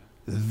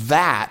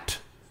 that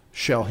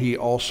shall he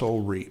also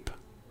reap.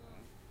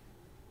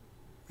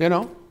 You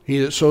know, he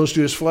that sows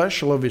to his flesh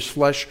shall of his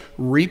flesh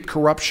reap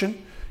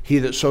corruption. He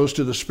that sows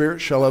to the Spirit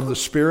shall of the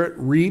Spirit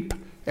reap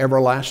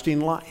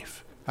everlasting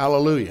life.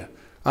 Hallelujah.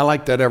 I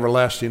like that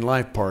everlasting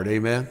life part.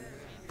 Amen.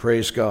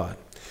 Praise God.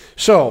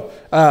 So,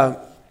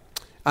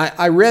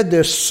 I read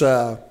this,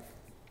 probably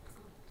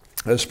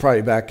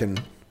back in,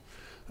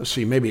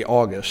 maybe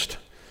August.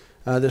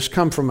 This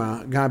come from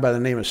a guy by the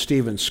name of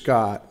Stephen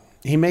Scott.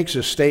 He makes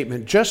a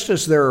statement, just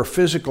as there are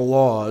physical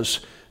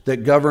laws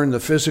that govern the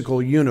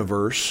physical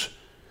universe,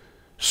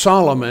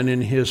 Solomon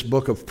in his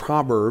book of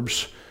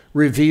Proverbs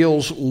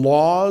reveals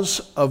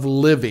laws of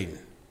living,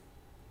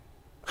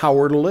 how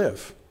we're to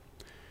live.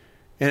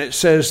 And it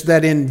says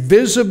that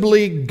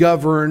invisibly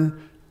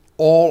govern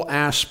all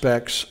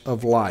aspects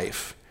of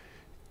life.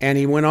 And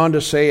he went on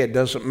to say it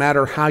doesn't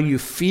matter how you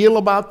feel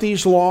about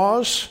these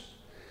laws,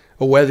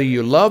 or whether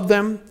you love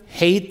them,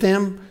 hate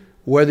them,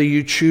 whether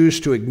you choose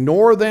to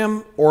ignore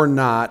them or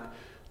not,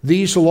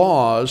 these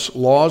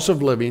laws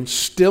of living,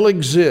 still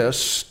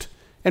exist.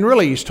 And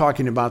really he's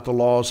talking about the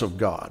laws of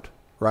God,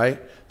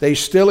 right? They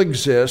still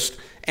exist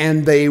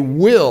and they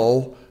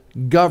will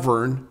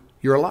govern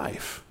your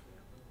life.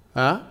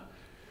 Huh?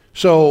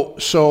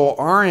 So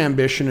our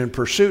ambition and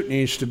pursuit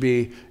needs to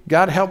be,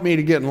 God, help me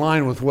to get in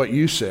line with what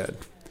you said,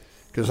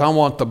 because I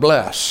want to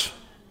bless,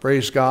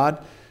 praise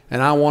God,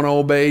 and I want to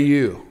obey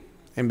you.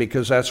 And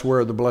because that's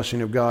where the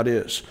blessing of God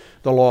is,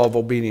 the law of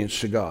obedience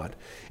to God.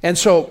 And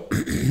so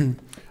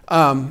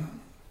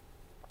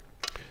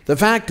the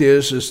fact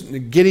is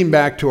getting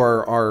back to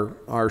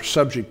our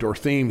subject or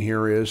theme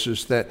here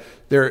is that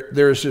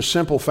there's this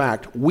simple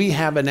fact. We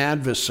have an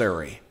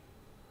adversary.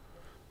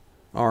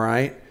 All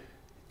right?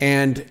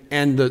 And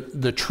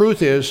the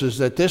truth is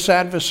that this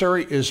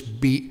adversary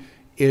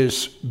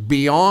is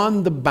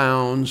beyond the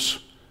bounds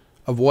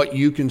of what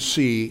you can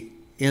see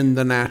in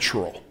the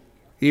natural,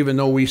 even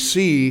though we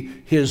see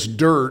his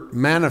dirt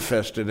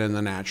manifested in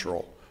the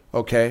natural,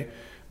 okay?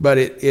 But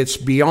it's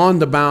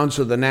beyond the bounds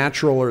of the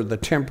natural or the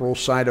temporal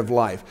side of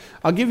life.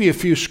 I'll give you a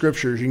few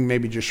scriptures. You can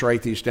maybe just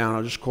write these down.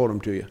 I'll just quote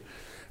them to you.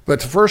 But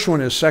the first one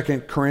is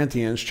 2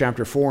 Corinthians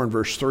chapter 4 and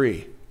verse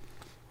 3,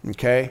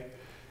 okay?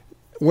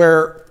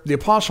 Where the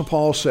Apostle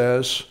Paul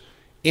says,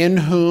 in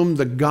whom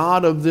the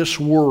God of this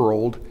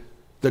world,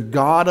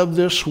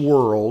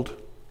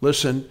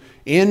 listen,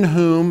 in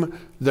whom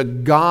the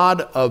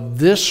God of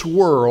this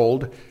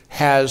world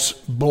has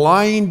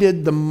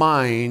blinded the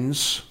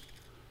minds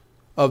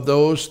of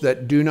those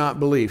that do not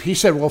believe. He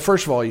said, well,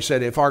 first of all, he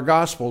said, if our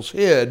gospel's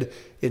hid,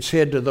 it's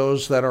hid to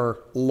those that are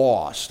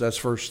lost. That's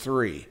verse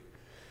 3.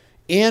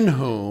 In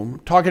whom,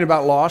 talking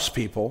about lost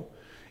people,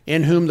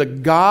 in whom the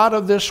God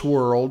of this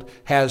world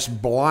has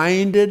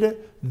blinded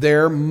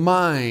their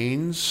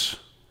minds.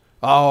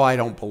 Oh, I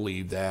don't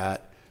believe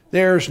that.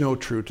 There's no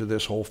truth to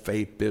this whole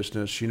faith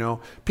business, you know.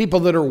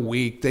 People that are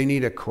weak, they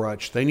need a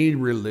crutch. They need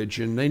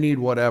religion. They need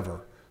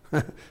whatever.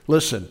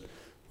 Listen,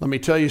 let me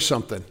tell you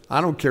something.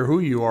 I don't care who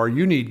you are.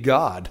 You need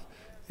God,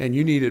 and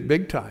you need it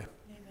big time.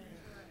 Amen.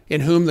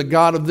 In whom the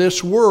God of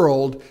this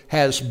world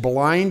has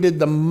blinded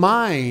the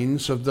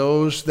minds of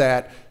those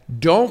that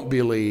don't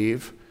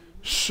believe,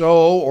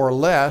 so or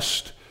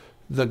lest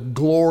the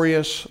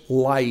glorious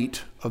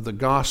light of the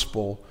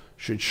gospel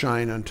should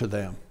shine unto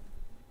them.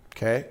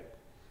 Okay?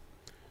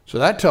 So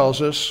that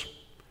tells us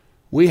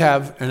we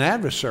have an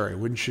adversary,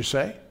 wouldn't you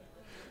say?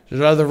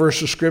 There's another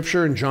verse of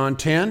scripture in John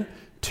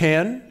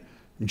 10:10.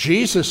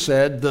 Jesus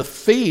said, the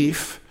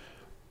thief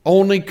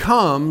only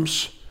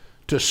comes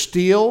to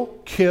steal,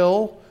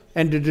 kill,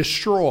 and to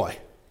destroy.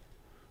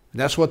 And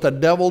that's what the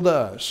devil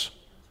does.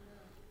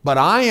 But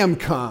I am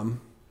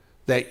come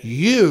that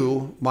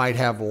you might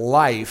have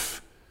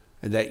life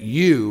and that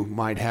you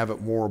might have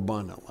it more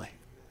abundantly.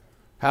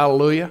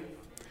 Hallelujah.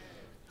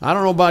 I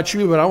don't know about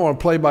you, but I want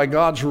to play by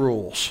God's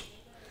rules,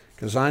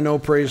 because I know,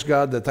 praise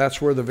God, that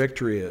that's where the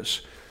victory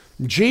is.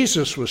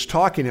 Jesus was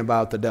talking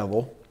about the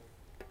devil.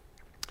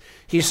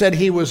 He said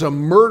he was a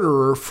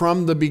murderer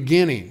from the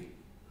beginning.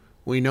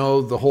 We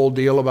know the whole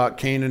deal about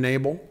Cain and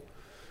Abel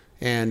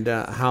and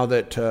how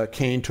that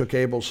Cain took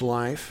Abel's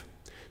life.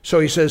 So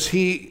he says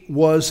he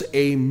was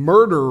a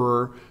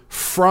murderer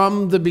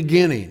from the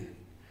beginning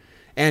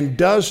and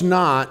does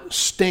not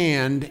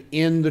stand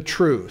in the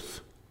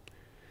truth,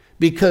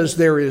 because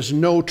there is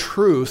no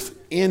truth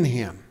in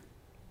him.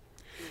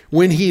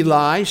 When he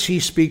lies, he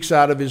speaks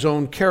out of his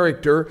own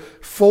character,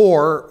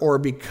 for or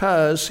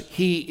because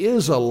he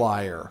is a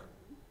liar.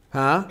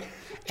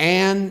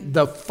 And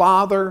the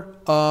father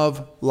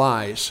of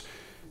lies.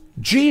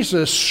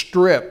 Jesus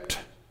stripped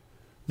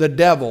the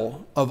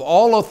devil of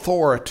all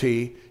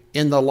authority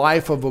in the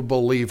life of a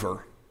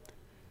believer,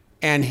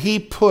 and he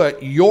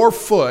put your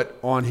foot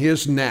on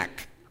his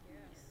neck.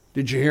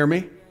 Did you hear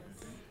me?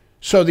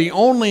 So the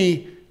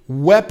only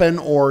weapon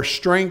or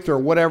strength or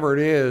whatever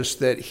it is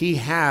that he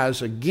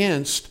has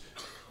against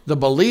the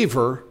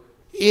believer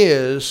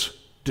is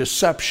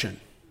deception.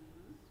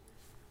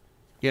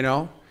 You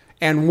know?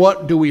 And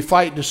what do we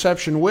fight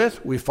deception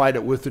with? We fight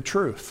it with the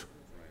truth.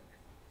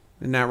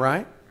 Isn't that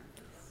right?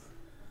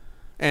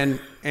 And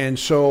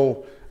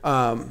so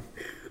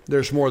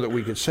there's more that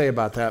we could say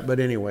about that, but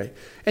anyway.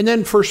 And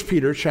then 1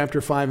 Peter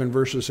chapter 5 and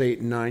verses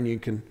 8 and 9, you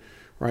can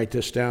write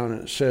this down.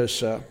 It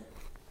says,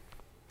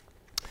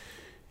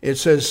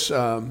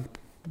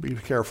 be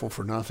careful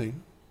for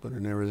nothing, but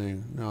in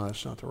everything. No,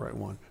 that's not the right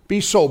one.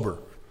 Be sober.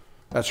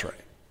 That's right.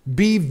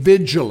 Be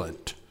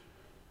vigilant.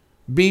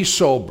 Be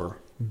sober.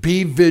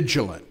 Be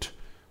vigilant.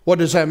 What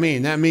does that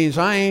mean? That means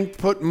I ain't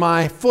putting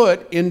my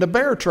foot in the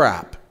bear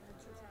trap.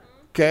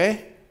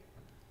 Okay?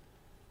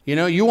 You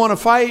know, you want to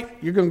fight,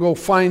 you're going to go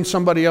find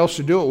somebody else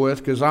to do it with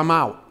because I'm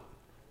out.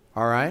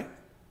 All right?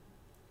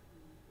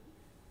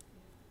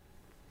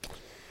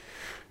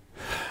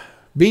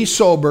 Be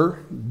sober,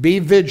 be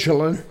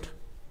vigilant,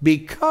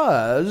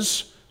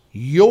 because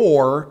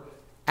your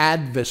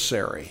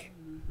adversary.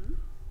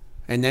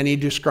 And then he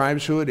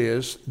describes who it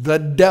is. The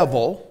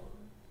devil,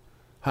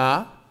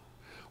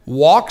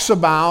 walks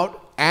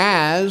about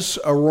as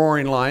a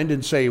roaring lion.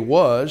 Didn't say he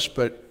was,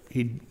 but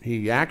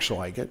he acts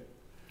like it.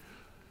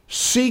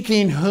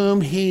 Seeking whom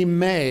he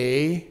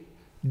may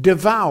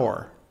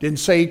devour. Didn't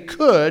say he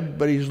could,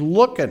 but he's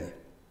looking.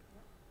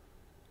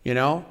 You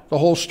know, the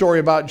whole story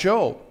about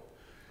Job.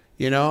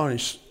 You know,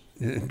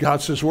 and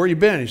God says, where you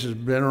been? He says,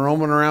 been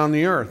roaming around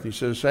the earth. He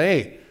says,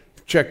 hey,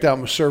 checked out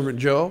my servant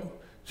Job?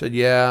 He said,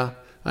 yeah,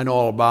 I know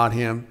all about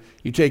him.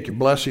 You take your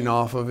blessing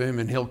off of him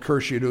and he'll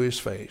curse you to his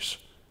face.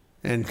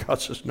 And God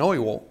says, no, he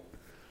won't.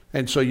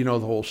 And so you know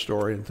the whole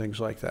story and things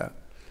like that.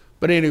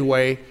 But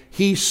anyway,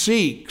 he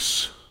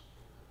seeks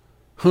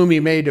whom he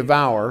may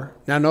devour.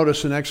 Now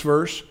notice the next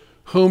verse.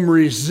 Whom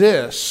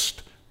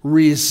resist,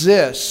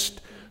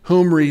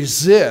 whom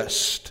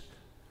resist,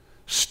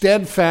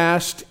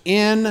 steadfast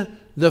in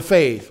the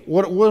faith.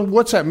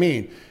 What's that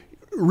mean?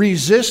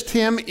 Resist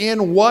him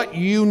in what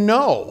you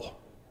know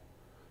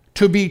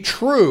to be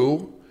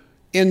true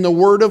in the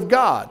Word of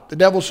God. The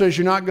devil says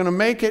you're not going to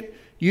make it.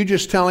 You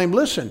just tell him,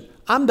 listen,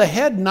 I'm the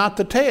head, not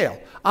the tail.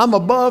 I'm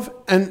above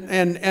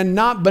and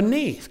not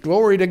beneath.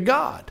 Glory to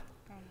God.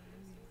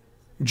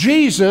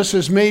 Jesus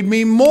has made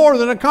me more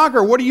than a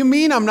conqueror. What do you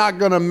mean I'm not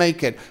going to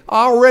make it?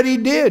 I already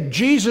did.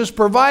 Jesus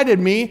provided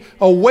me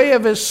a way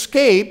of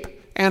escape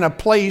and a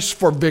place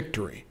for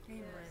victory.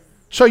 Amen.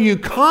 So you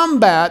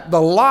combat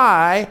the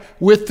lie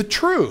with the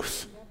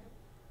truth.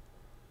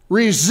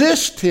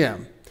 Resist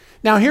him.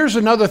 Now here's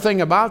another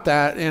thing about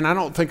that, and I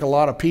don't think a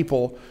lot of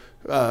people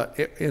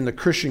in the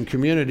Christian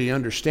community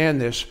understand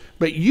this,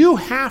 but you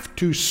have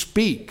to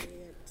speak.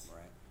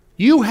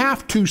 You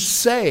have to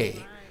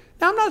say.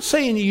 Now, I'm not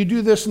saying you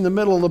do this in the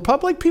middle of the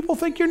public. People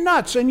think you're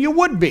nuts, and you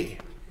would be.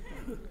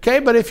 Okay,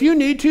 but if you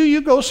need to,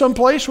 you go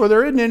someplace where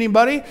there isn't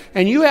anybody,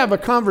 and you have a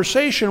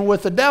conversation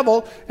with the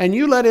devil, and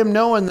you let him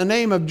know in the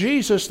name of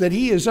Jesus that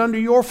he is under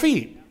your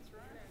feet.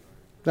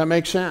 That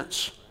makes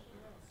sense.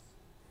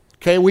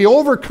 Okay, we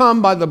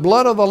overcome by the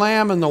blood of the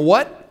Lamb and the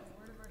what?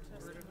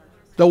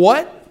 The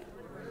what?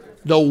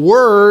 The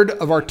word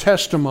of our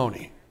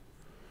testimony.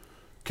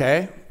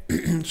 Okay,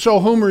 so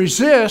whom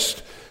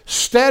resist,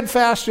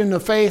 steadfast in the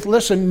faith,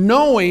 listen,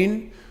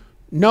 knowing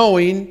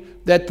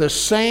that the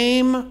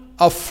same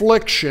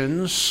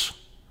afflictions,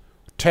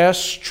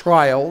 tests,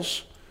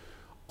 trials,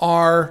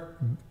 are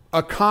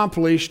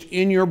accomplished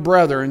in your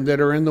brethren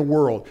that are in the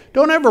world.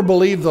 Don't ever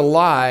believe the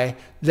lie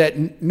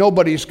that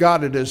nobody's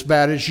got it as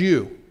bad as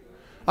you.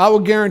 I will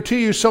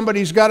guarantee you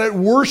somebody's got it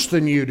worse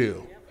than you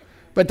do.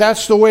 But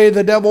that's the way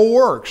the devil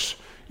works.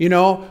 You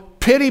know,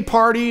 pity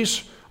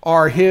parties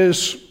are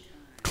his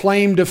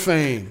claim to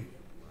fame.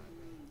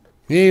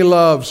 He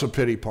loves a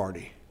pity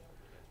party.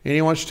 And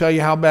he wants to tell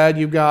you how bad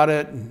you got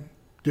it and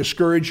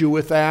discourage you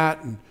with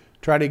that and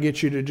try to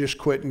get you to just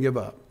quit and give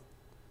up.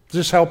 Is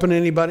this helping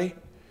anybody?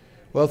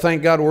 Well,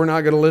 thank God we're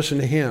not going to listen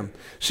to him.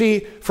 See,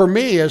 for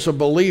me as a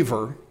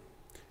believer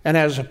and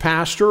as a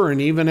pastor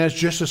and even as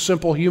just a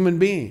simple human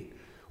being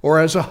or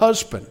as a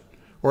husband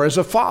or as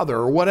a father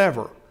or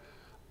whatever,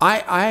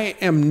 I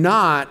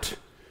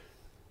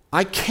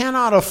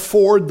cannot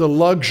afford the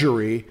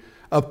luxury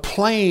of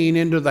playing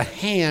into the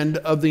hand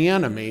of the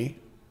enemy.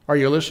 Are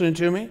you listening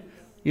to me?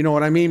 You know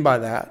what I mean by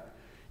that.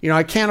 You know,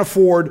 I can't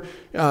afford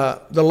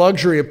the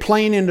luxury of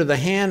playing into the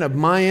hand of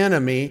my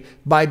enemy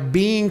by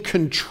being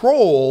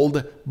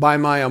controlled by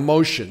my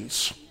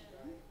emotions.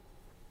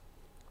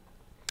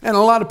 And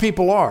a lot of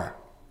people are.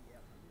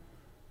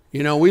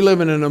 You know, we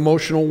live in an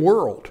emotional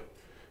world.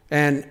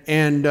 And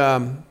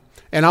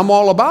I'm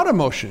all about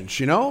emotions,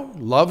 you know.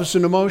 Love is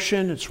an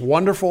emotion. It's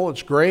wonderful.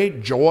 It's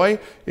great. Joy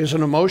is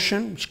an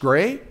emotion. It's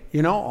great.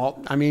 You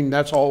know, I mean,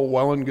 that's all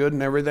well and good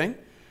and everything.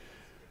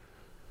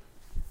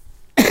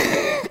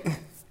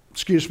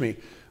 Excuse me.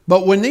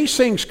 But when these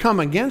things come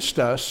against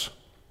us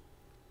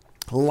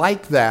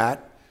like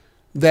that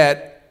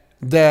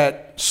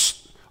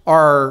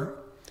are,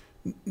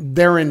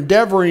 they're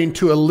endeavoring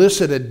to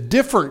elicit a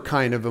different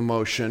kind of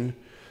emotion.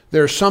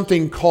 There's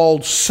something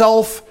called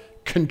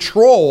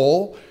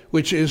self-control,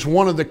 which is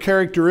one of the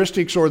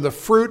characteristics or the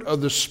fruit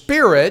of the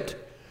Spirit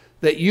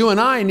that you and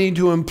I need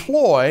to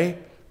employ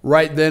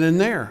right then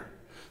and there.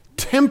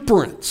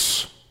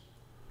 Temperance,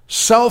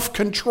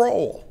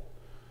 self-control.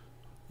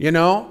 You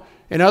know,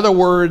 in other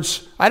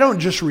words, I don't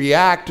just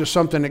react to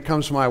something that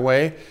comes my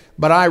way,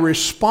 but I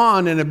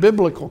respond in a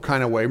biblical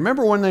kind of way.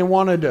 Remember when they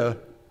wanted to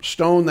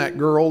stone that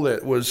girl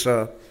that was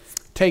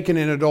taken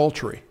in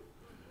adultery?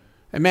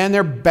 And man,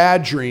 they're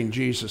badgering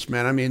Jesus,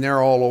 man. I mean,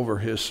 they're all over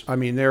his, I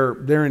mean,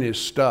 they're in his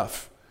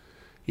stuff,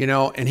 you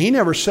know, and he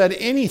never said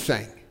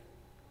anything.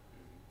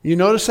 You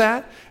notice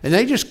that? And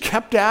they just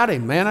kept at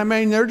him, man. I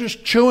mean, they're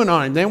just chewing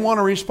on him. They want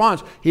a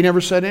response. He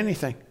never said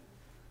anything.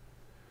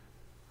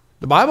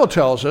 The Bible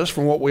tells us,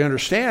 from what we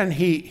understand,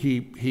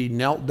 he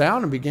knelt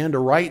down and began to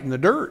write in the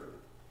dirt.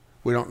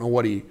 We don't know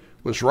what he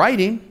was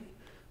writing,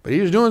 but he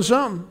was doing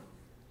something.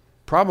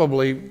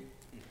 Probably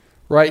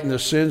writing the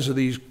sins of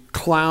these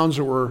clowns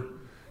that were,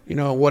 you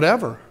know,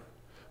 whatever.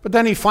 But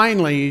then he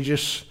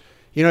just,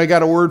 you know, he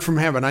got a word from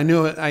heaven. I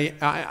knew it.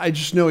 I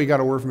just knew he got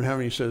a word from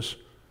heaven. He says,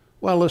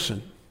 well,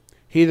 listen,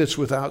 he that's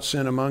without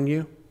sin among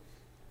you,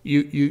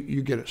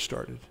 you get it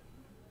started.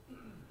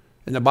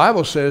 And the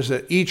Bible says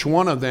that each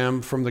one of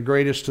them, from the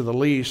greatest to the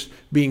least,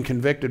 being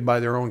convicted by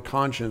their own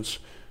conscience,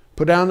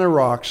 put down their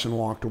rocks and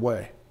walked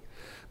away.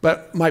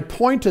 But my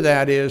point to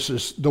that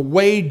is the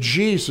way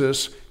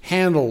Jesus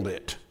handled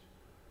it.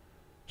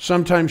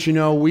 Sometimes, you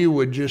know, we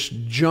would just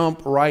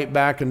jump right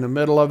back in the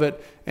middle of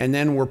it, and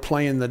then we're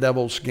playing the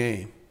devil's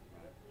game.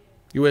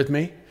 You with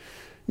me?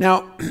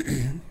 Now,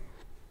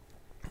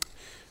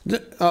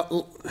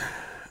 a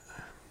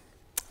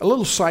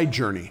little side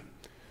journey.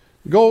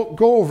 Go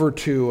over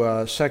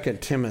to 2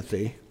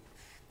 Timothy,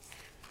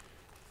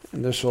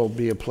 and this will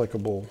be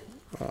applicable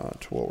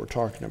to what we're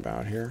talking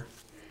about here.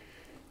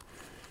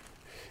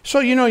 So,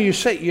 you know, you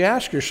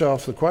ask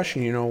yourself the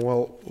question, you know,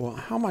 well,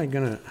 how am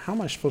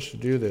I supposed to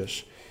do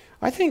this?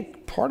 I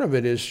think part of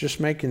it is just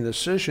making the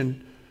decision,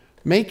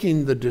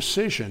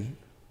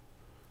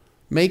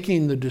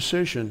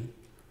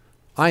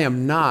 I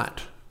am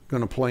not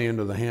going to play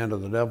into the hand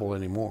of the devil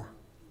anymore.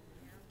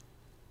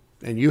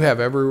 And you have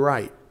every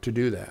right to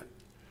do that.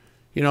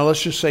 You know,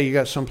 let's just say you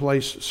got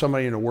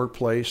somebody in a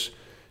workplace,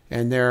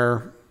 and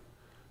they're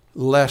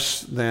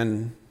less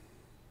than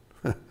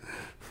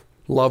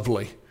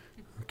lovely,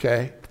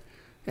 okay?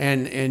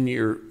 And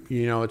you're,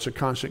 you know, it's a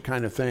constant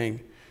kind of thing.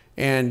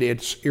 And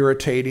it's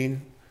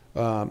irritating,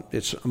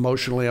 it's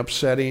emotionally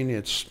upsetting,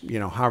 it's, you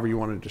know, however you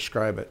want to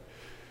describe it.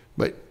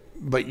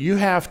 But you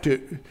have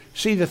to,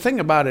 see, the thing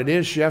about it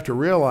is you have to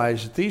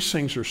realize that these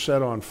things are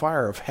set on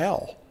fire of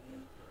hell.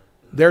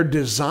 They're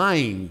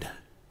designed,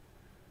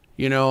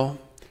 you know.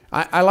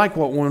 I like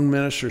what one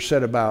minister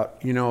said about,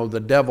 you know, the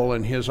devil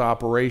and his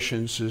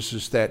operations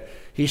is that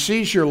he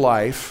sees your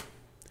life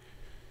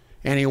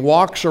and he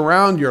walks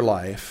around your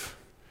life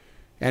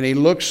and he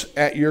looks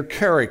at your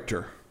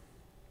character.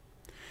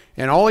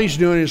 And all he's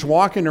doing is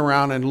walking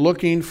around and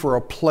looking for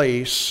a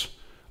place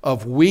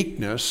of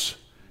weakness,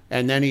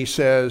 and then he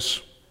says,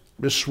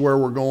 this is where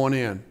we're going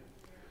in.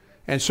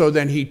 And so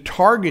then he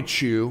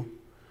targets you,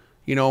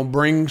 you know,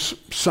 brings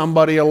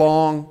somebody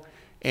along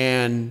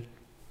and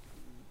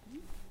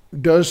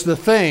does the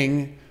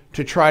thing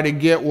to try to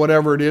get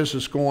whatever it is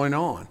that's going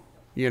on.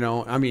 You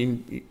know, I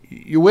mean,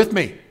 you with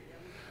me?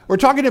 We're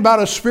talking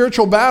about a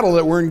spiritual battle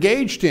that we're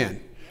engaged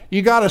in.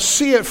 You got to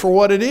see it for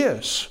what it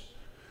is.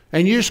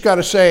 And you just got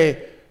to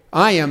say,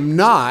 I am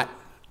not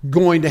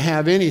going to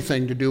have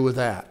anything to do with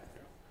that.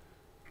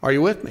 Are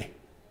you with me?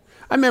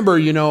 I remember,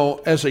 you know,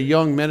 as a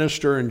young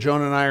minister, and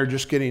Joan and I are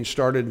just getting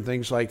started and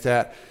things like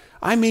that.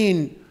 I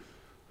mean,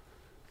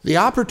 the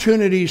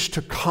opportunities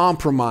to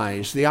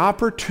compromise, the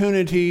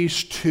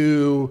opportunities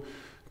to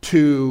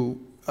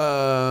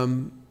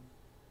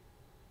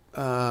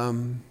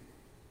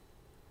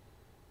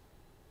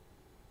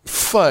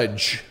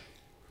fudge.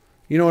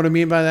 You know what I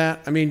mean by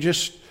that? I mean,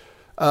 just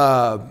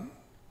not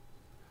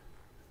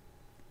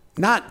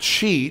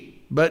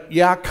cheat, but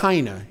yeah,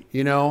 kind of,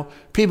 you know.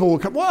 People will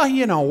come, well,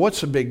 you know,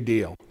 what's the big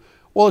deal?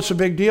 Well, it's a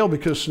big deal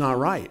because it's not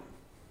right.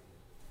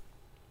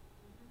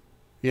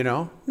 You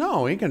know?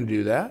 No, we ain't going to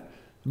do that.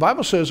 The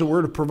Bible says that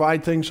we're to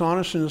provide things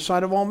honest in the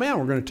sight of all men.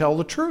 We're going to tell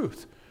the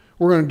truth.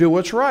 We're going to do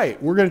what's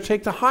right. We're going to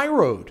take the high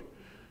road.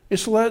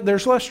 There's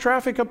less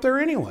traffic up there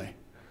anyway.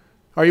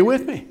 Are you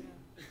with me?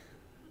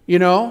 You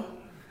know?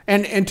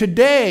 And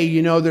today,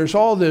 you know, there's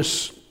all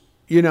this,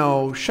 you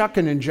know,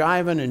 shucking and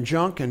jiving and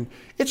junk, and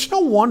it's no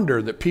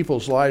wonder that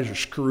people's lives are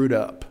screwed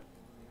up.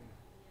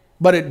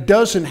 But it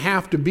doesn't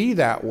have to be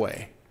that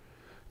way.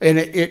 And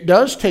it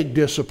does take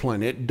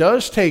discipline. It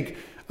does take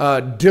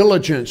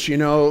diligence, you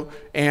know,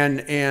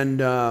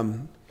 and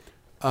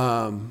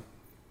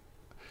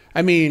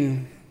I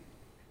mean,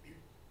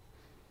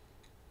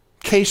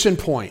 case in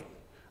point.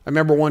 I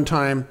remember one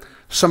time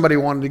somebody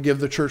wanted to give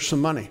the church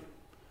some money.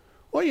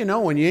 Well, you know,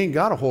 when you ain't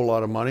got a whole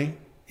lot of money,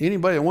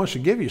 anybody that wants to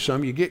give you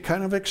some, you get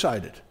kind of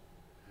excited.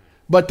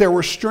 But there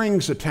were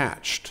strings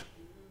attached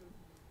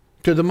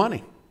to the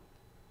money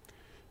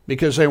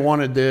because they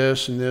wanted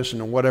this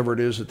and whatever it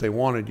is that they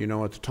wanted, you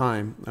know, at the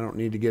time. I don't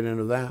need to get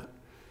into that.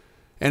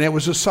 And it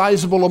was a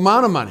sizable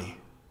amount of money.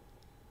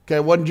 Okay,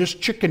 it wasn't just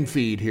chicken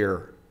feed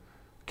here.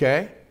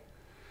 Okay?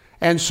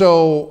 And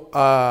so,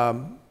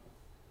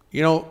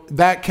 you know,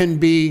 that can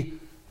be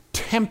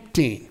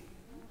tempting,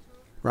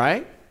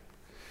 right?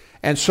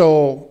 And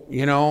so,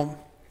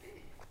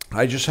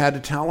 I just had to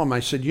tell him,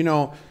 I said,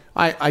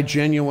 I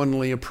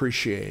genuinely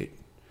appreciate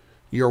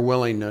your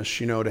willingness,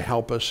 to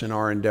help us in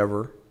our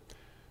endeavor.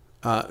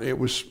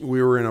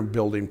 We were in a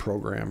building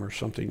program or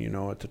something,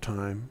 at the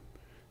time,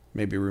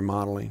 maybe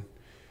remodeling.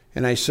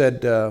 And I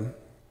said,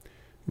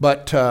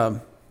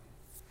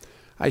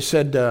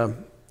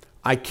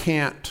 I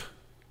can't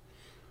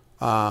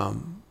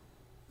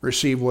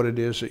receive what it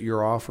is that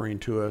you're offering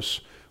to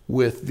us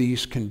with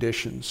these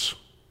conditions.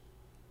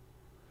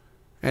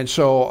 And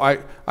so I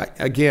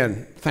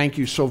again, thank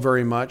you so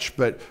very much,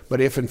 but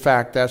if in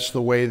fact that's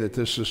the way that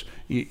this is,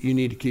 you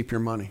need to keep your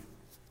money,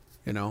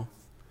 Well,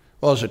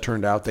 as it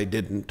turned out, they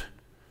didn't.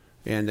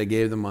 And they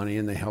gave the money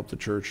and they helped the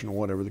church and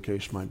whatever the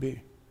case might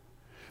be.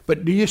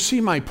 But do you see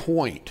my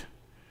point?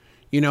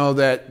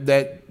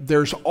 That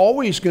there's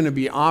always going to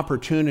be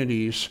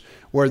opportunities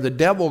where the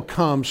devil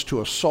comes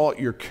to assault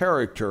your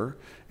character,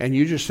 and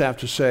you just have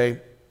to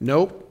say,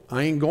 nope,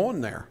 I ain't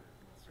going there.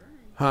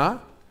 Huh?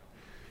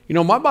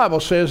 My Bible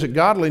says that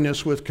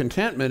godliness with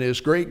contentment is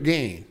great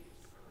gain.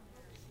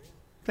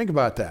 Think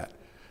about that.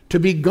 To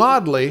be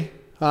godly,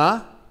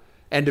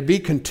 and to be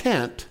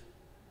content,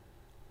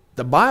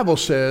 the Bible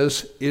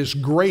says, is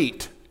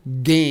great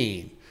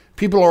gain.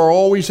 People are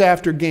always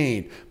after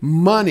gain.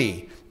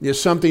 Money is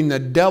something the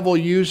devil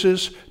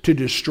uses to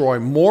destroy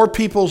more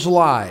people's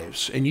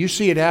lives. And you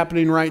see it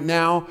happening right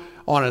now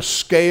on a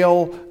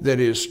scale that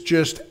is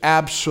just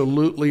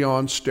absolutely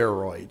on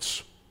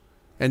steroids.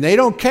 And they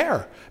don't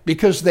care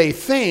because they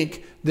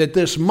think that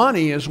this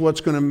money is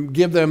what's going to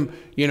give them,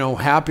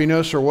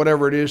 happiness or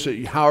whatever it is,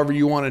 however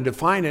you want to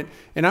define it.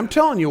 And I'm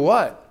telling you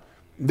what,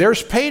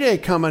 there's payday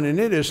coming and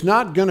it is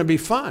not going to be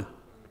fun.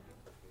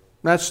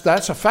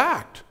 That's a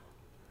fact,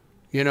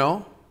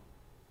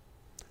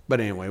 But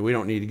anyway, we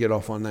don't need to get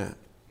off on that.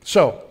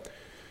 So,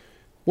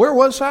 where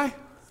was I?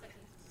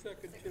 2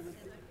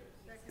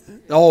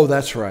 Timothy. Oh,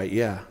 that's right.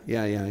 Yeah.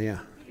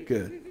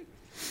 Good.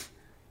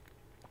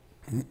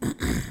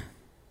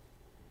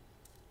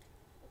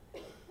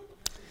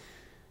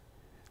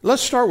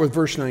 Let's start with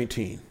verse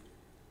 19.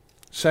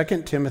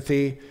 2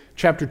 Timothy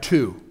chapter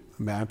 2.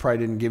 I probably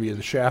didn't give you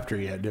the chapter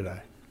yet, did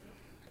I?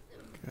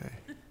 Okay.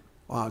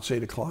 Wow, it's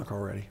 8 o'clock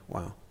already.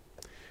 Wow.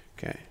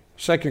 Okay.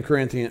 2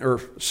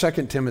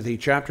 Timothy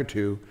chapter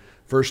 2,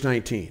 verse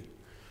 19.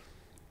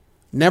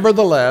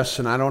 Nevertheless,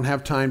 and I don't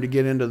have time to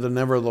get into the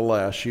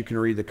nevertheless, you can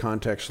read the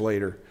context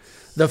later.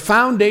 The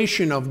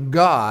foundation of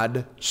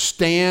God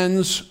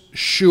stands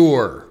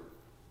sure.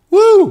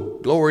 Woo!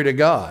 Glory to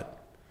God.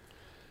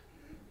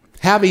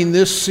 Having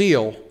this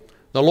seal,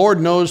 the Lord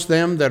knows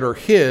them that are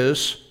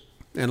his,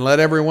 and let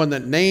everyone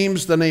that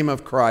names the name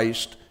of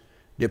Christ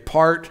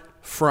depart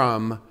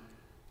from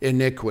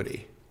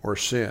iniquity or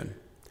sin.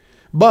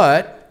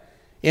 But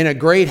in a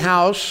great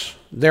house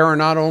there are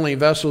not only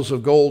vessels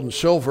of gold and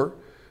silver,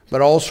 but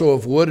also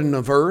of wood and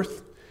of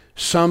earth,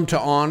 some to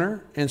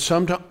honor and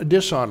some to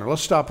dishonor.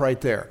 Let's stop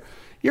right there.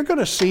 You're going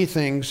to see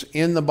things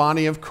in the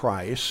body of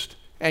Christ,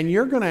 and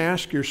you're going to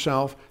ask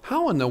yourself,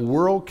 how in the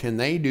world can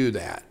they do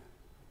that?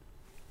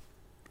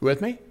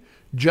 With me?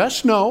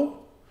 Just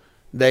know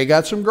they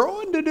got some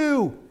growing to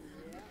do.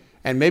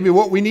 And maybe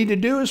what we need to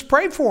do is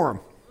pray for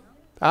them.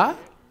 Huh?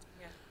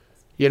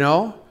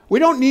 We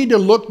don't need to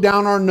look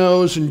down our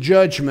nose in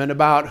judgment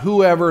about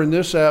whoever and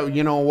this,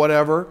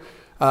 whatever.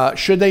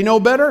 Should they know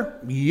better?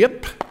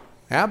 Yep,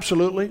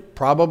 absolutely,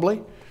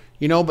 probably.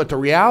 But the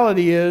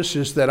reality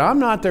is that I'm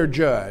not their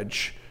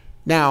judge.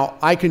 Now,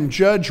 I can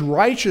judge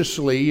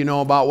righteously,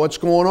 about what's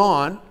going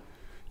on.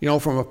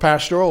 From a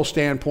pastoral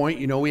standpoint,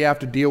 we have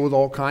to deal with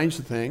all kinds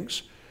of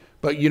things.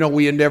 But,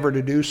 we endeavor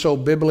to do so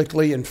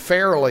biblically and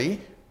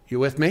fairly. You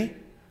with me?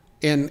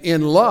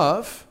 In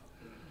love.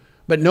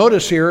 But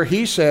notice here,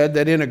 he said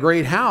that in a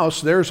great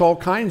house, there's all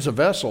kinds of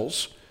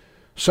vessels.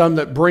 Some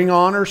that bring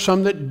honor,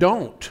 some that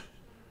don't.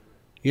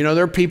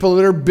 There are people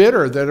that are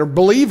bitter, that are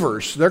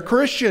believers. They're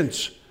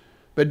Christians.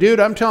 But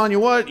dude, I'm telling you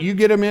what, you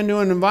get them into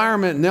an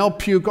environment and they'll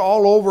puke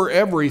all over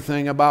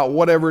everything about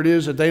whatever it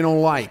is that they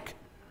don't like.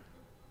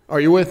 Are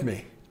you with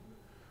me?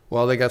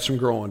 Well, they got some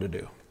growing to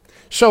do.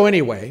 So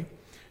anyway,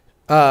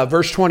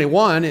 verse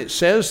 21, it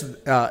says,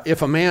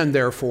 if a man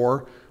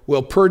therefore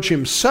will purge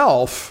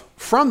himself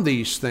from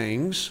these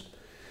things,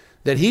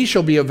 that he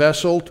shall be a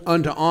vessel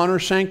unto honor,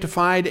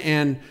 sanctified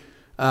and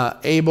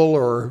able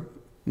or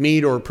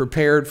meet or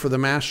prepared for the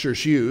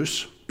master's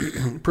use,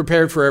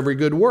 prepared for every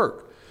good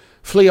work.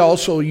 Flee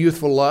also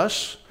youthful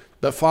lusts,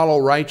 but follow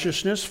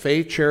righteousness,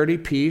 faith, charity,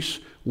 peace,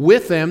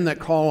 with them that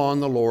call on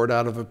the Lord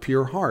out of a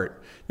pure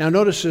heart. Now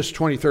notice this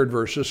 23rd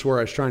verse, this is where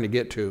I was trying to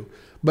get to.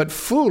 But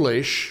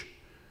foolish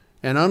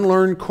and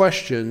unlearned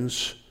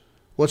questions,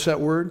 what's that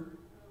word?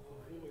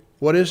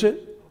 What is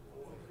it?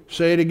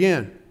 Say it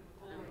again.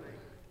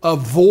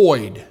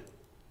 Avoid.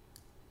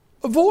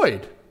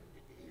 Avoid.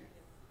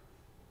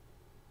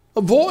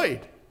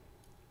 Avoid.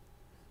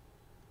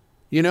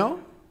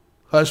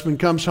 Husband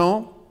comes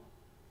home.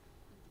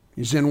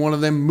 He's in one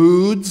of them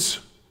moods,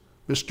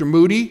 Mr.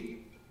 Moody,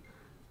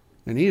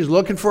 and he's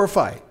looking for a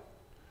fight.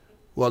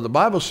 Well, the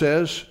Bible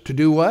says to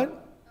do what? Avoid.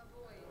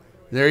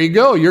 There you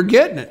go. You're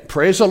getting it.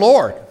 Praise the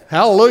Lord.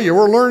 Hallelujah.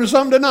 We're learning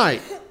something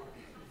tonight.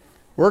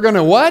 We're going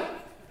to what?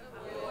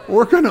 Avoid.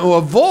 We're going to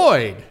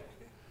avoid.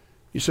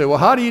 You say, well,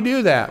 how do you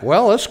do that?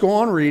 Well, let's go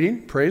on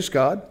reading. Praise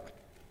God.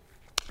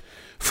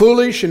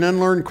 Foolish and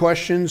unlearned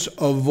questions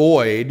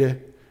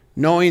avoid,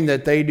 knowing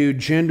that they do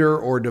gender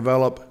or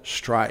develop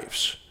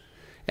strifes.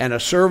 And a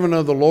servant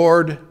of the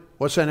Lord,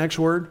 what's that next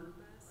word?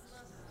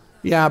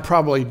 Yeah,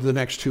 probably the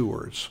next two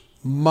words.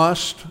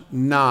 Must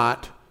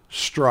not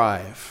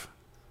strive.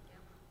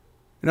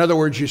 In other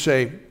words, you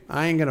say,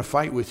 I ain't going to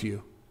fight with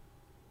you.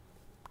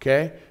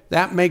 Okay?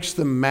 That makes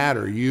them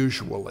matter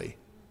usually.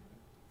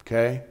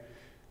 Okay?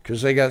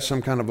 Because they got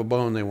some kind of a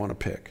bone they want to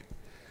pick.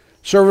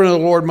 Servant of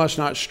the Lord must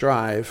not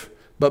strive,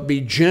 but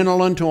be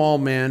gentle unto all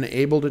men,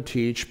 able to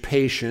teach,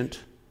 patient,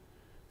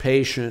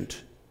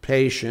 patient,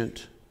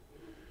 patient.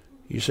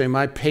 You say,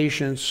 my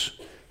patience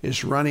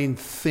is running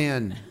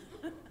thin.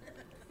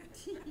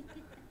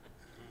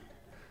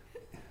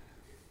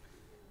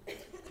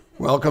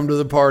 Welcome to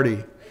the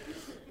party.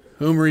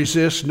 Whom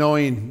resist,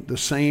 knowing the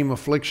same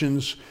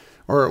afflictions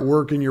are at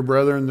work in your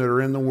brethren that are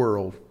in the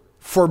world.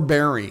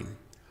 Forbearing.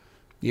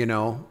 You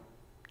know,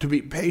 to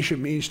be patient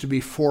means to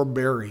be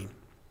forbearing.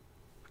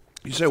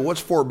 You say,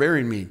 what's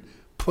forbearing mean?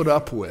 Put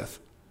up with.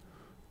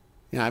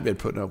 Yeah, I've been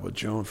putting up with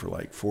Joan for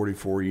like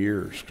 44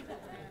 years.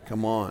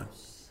 Come on.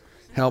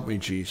 Help me,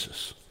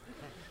 Jesus.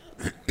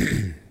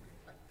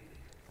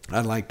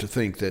 I'd like to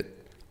think that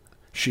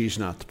she's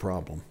not the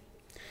problem.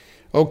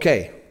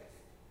 Okay.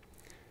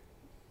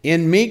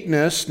 In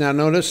meekness, now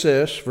notice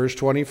this, verse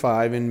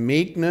 25, in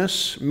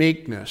meekness,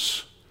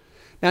 meekness.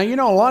 Now, you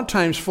know, a lot of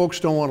times folks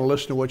don't want to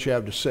listen to what you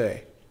have to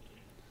say.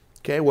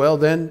 Okay, well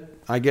then,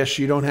 I guess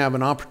you don't have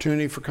an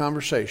opportunity for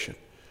conversation.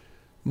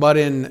 But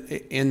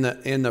in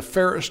the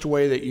fairest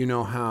way that you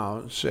know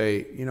how,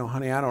 say, you know,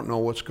 honey, I don't know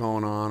what's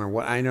going on, or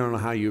what, I don't know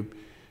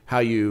how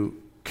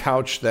you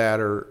couch that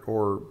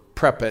or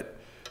prep it,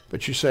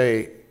 but you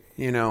say,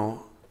 you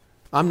know,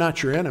 I'm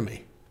not your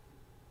enemy.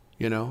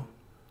 You know,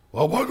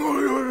 well,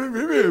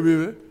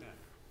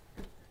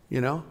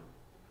 you know,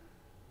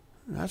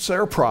 that's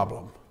their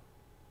problem.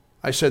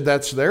 I said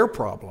that's their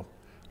problem.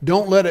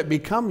 Don't let it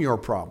become your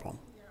problem.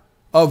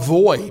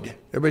 Avoid.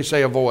 Everybody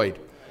say avoid.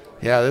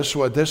 Yeah,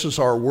 this is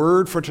our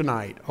word for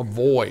tonight.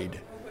 Avoid.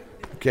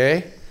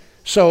 Okay?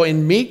 So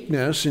in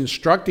meekness,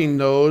 instructing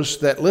those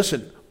that,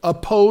 listen,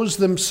 oppose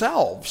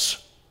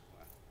themselves.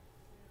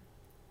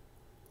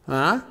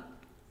 Huh?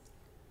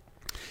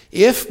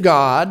 If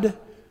God,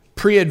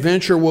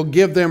 peradventure, will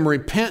give them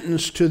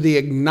repentance to the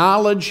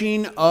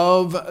acknowledging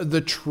of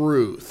the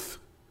truth.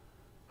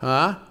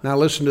 Huh? Now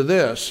listen to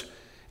this.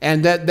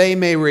 And that they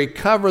may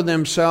recover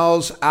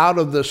themselves out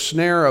of the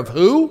snare of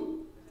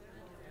who?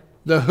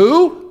 The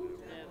who?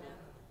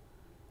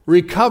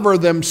 Recover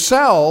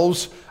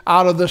themselves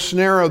out of the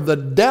snare of the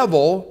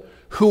devil,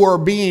 who are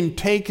being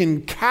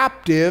taken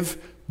captive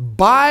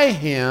by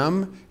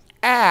him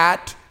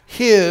at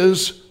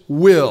his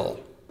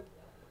will.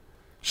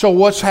 So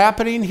what's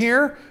happening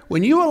here?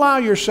 When you allow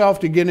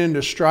yourself to get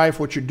into strife,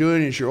 what you're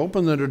doing is you're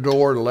opening the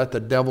door to let the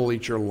devil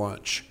eat your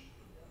lunch.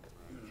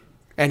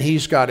 And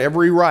he's got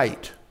every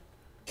right,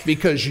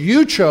 because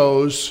you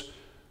chose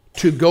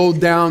to go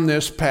down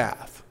this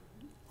path.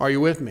 Are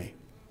you with me?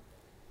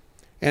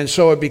 And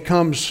so it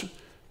becomes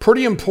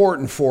pretty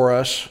important for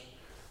us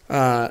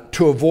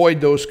to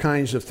avoid those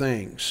kinds of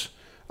things.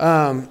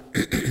 And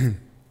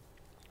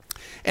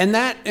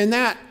that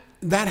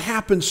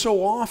happens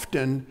so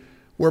often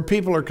where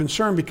people are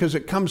concerned, because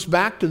it comes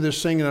back to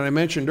this thing that I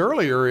mentioned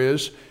earlier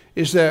is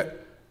that,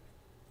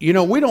 you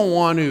know, we don't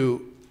want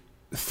to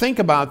think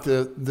about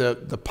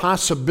the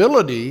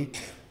possibility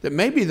that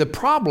maybe the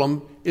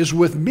problem is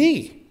with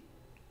me.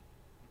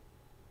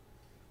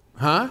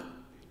 Huh?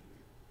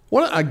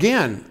 Well,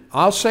 again,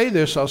 I'll say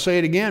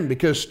it again,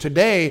 because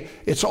today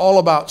it's all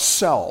about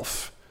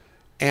self.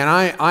 And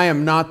I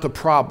am not the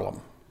problem,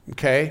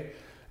 okay?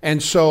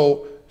 And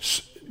so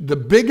the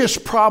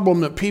biggest problem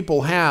that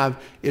people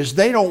have is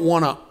they don't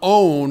want to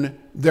own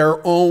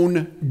their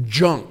own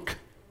junk.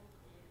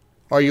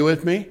 Are you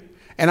with me?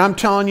 And I'm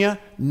telling you,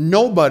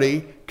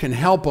 nobody can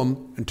help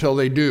them until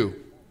they do.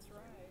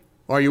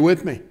 Are you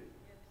with me?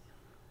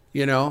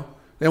 You know,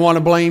 they want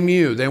to blame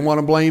you. They want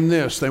to blame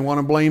this. They want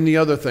to blame the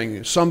other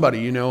thing. Somebody,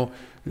 you know,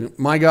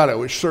 my God,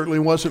 it certainly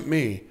wasn't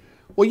me.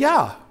 Well,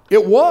 yeah,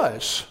 it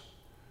was.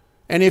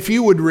 And if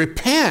you would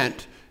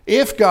repent,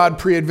 if God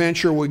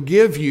peradventure would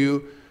give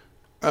you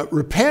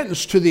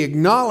repentance to the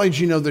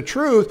acknowledging of the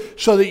truth,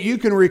 so that you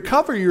can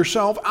recover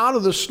yourself out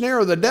of the snare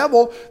of the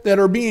devil that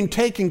are being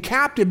taken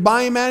captive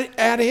by him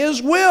at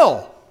his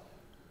will.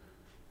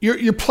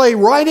 You play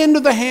right into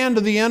the hand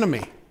of the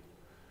enemy.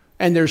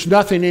 And there's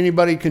nothing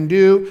anybody can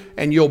do,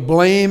 and you'll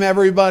blame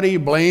everybody,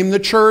 blame the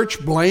church,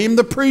 blame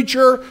the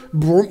preacher,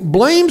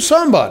 blame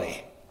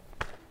somebody.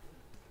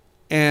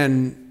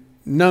 And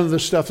none of the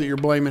stuff that you're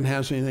blaming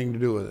has anything to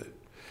do with it.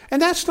 And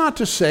that's not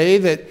to say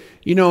that,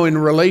 you know, in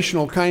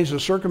relational kinds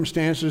of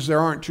circumstances, there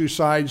aren't two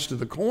sides to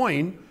the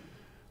coin.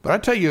 But I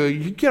tell you,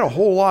 you get a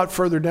whole lot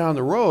further down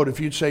the road if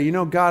you'd say, you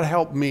know, God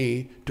help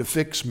me to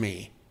fix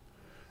me.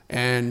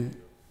 And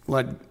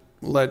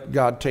let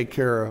God take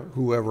care of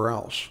whoever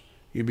else.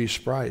 You'd be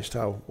surprised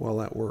how well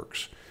that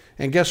works.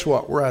 And guess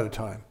what? We're out of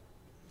time.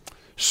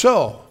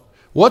 So,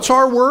 what's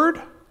our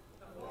word?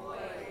 Avoid.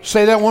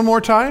 Say that one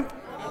more time.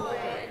 Avoid.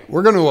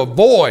 We're going to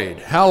avoid.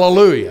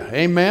 Hallelujah.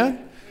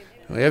 Amen.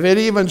 If it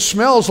even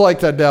smells like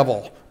the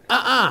devil,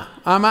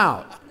 I'm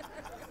out.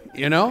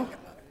 You know?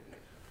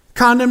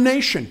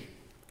 Condemnation.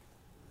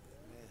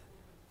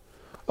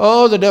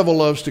 Oh, the devil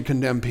loves to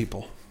condemn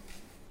people.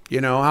 You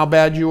know, how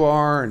bad you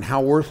are and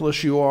how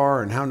worthless you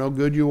are and how no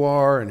good you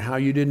are and how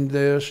you didn't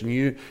this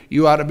and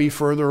you ought to be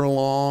further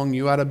along,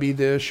 you ought to be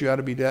this, you ought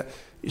to be that.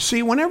 You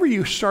see, whenever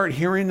you start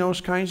hearing those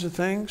kinds of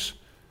things,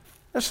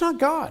 that's not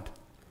God.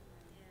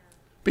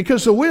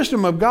 Because the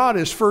wisdom of God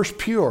is first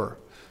pure,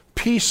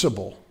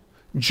 peaceable,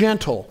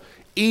 gentle,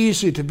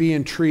 easy to be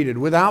entreated,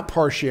 without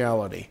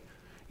partiality.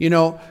 You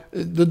know,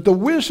 the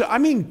wisdom, I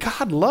mean,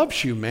 God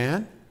loves you,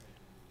 man.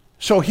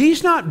 So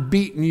he's not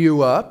beating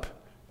you up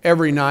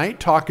every night,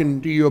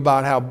 talking to you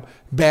about how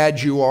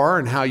bad you are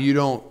and how you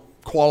don't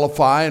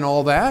qualify and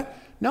all that.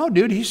 No,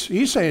 dude,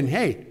 he's saying,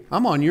 hey,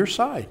 I'm on your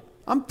side.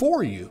 I'm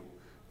for you.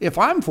 If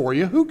I'm for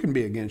you, who can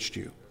be against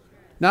you?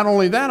 Not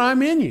only that,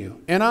 I'm in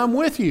you and I'm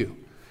with you.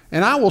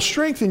 And I will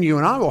strengthen you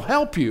and I will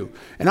help you.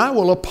 And I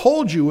will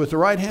uphold you with the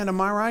right hand of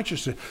my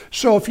righteousness.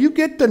 So if you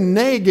get the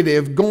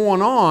negative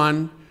going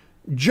on,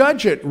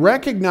 judge it,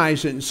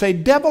 recognize it, and say,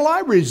 devil, I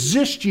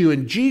resist you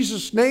in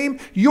Jesus' name.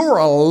 You're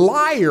a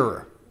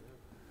liar.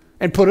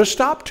 And put a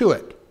stop to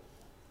it.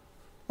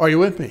 Are you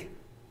with me?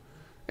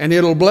 And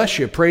it'll bless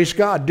you. Praise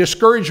God.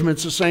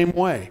 Discouragement's the same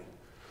way.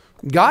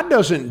 God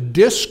doesn't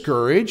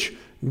discourage.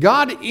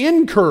 God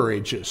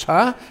encourages.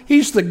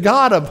 He's the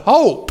God of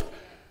hope.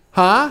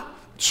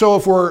 So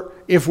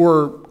if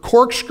we're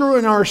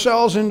corkscrewing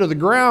ourselves into the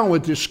ground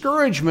with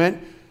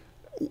discouragement,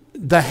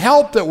 the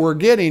help that we're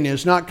getting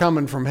is not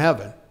coming from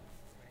heaven.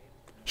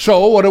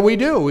 So what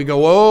do? We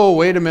go, oh,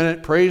 wait a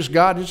minute. Praise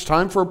God. It's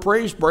time for a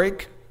praise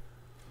break.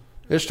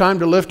 It's time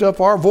to lift up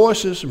our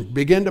voices and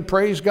begin to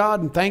praise God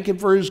and thank Him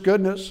for His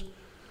goodness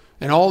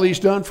and all He's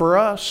done for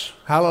us.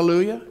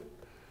 Hallelujah.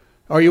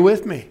 Are you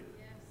with me?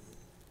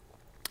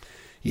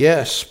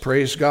 Yes,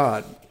 praise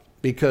God.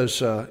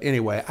 Because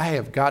anyway, I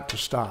have got to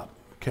stop.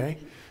 Okay?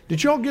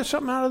 Did you all get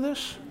something out of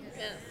this?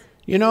 Yes.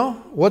 You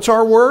know, what's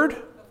our word?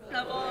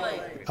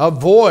 Avoid.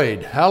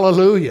 Avoid.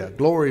 Hallelujah.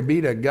 Glory be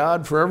to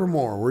God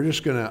forevermore. We're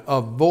just going to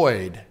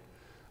avoid.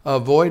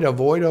 Avoid,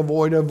 avoid,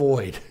 avoid,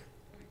 avoid.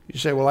 You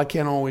say, well, I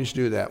can't always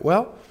do that.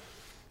 Well,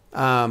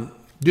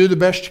 do the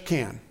best you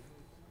can.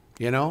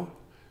 You know,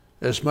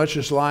 as much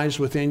as lies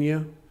within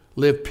you,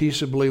 live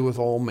peaceably with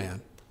all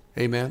men.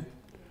 Amen.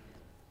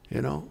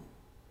 You know.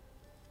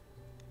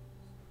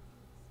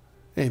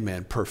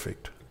 Amen.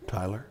 Perfect,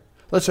 Tyler.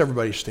 Let's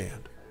everybody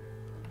stand.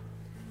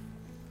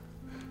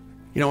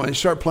 You know, when I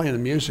start playing the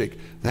music,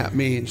 that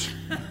means...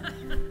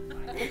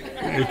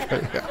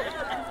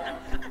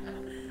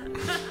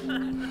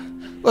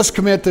 Let's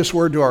commit this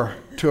word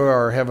to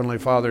our Heavenly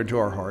Father, to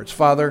our hearts.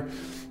 Father,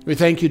 we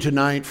thank you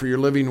tonight for your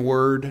living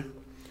word.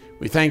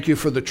 We thank you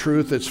for the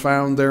truth that's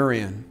found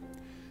therein.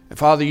 And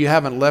Father, you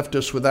haven't left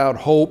us without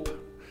hope.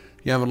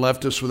 You haven't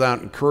left us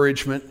without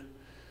encouragement.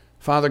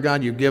 Father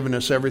God, you've given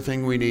us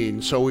everything we need.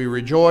 And so we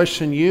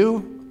rejoice in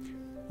you.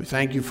 We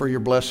thank you for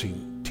your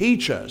blessing.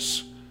 Teach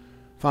us,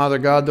 Father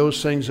God,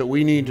 those things that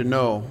we need to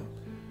know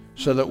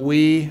so that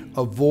we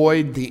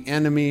avoid the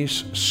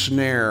enemy's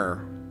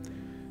snare.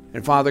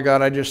 And Father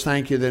God, I just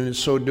thank you that in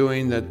so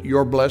doing that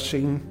your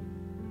blessing,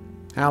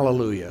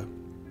 hallelujah,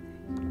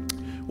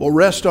 will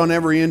rest on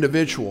every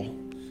individual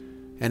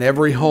and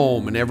every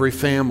home and every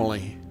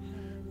family.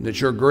 And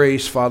that your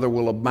grace, Father,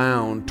 will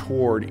abound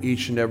toward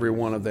each and every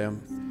one of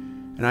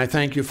them. And I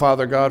thank you,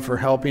 Father God, for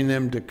helping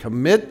them to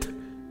commit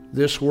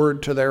this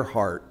word to their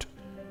heart.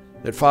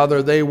 That,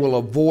 Father, they will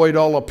avoid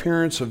all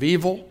appearance of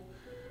evil.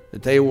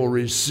 That they will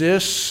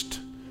resist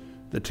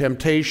the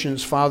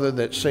temptations, Father,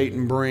 that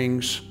Satan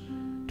brings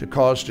to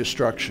cause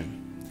destruction.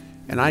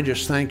 And I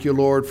just thank you,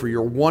 Lord, for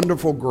your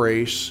wonderful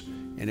grace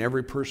in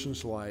every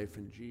person's life.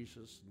 In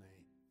Jesus' name.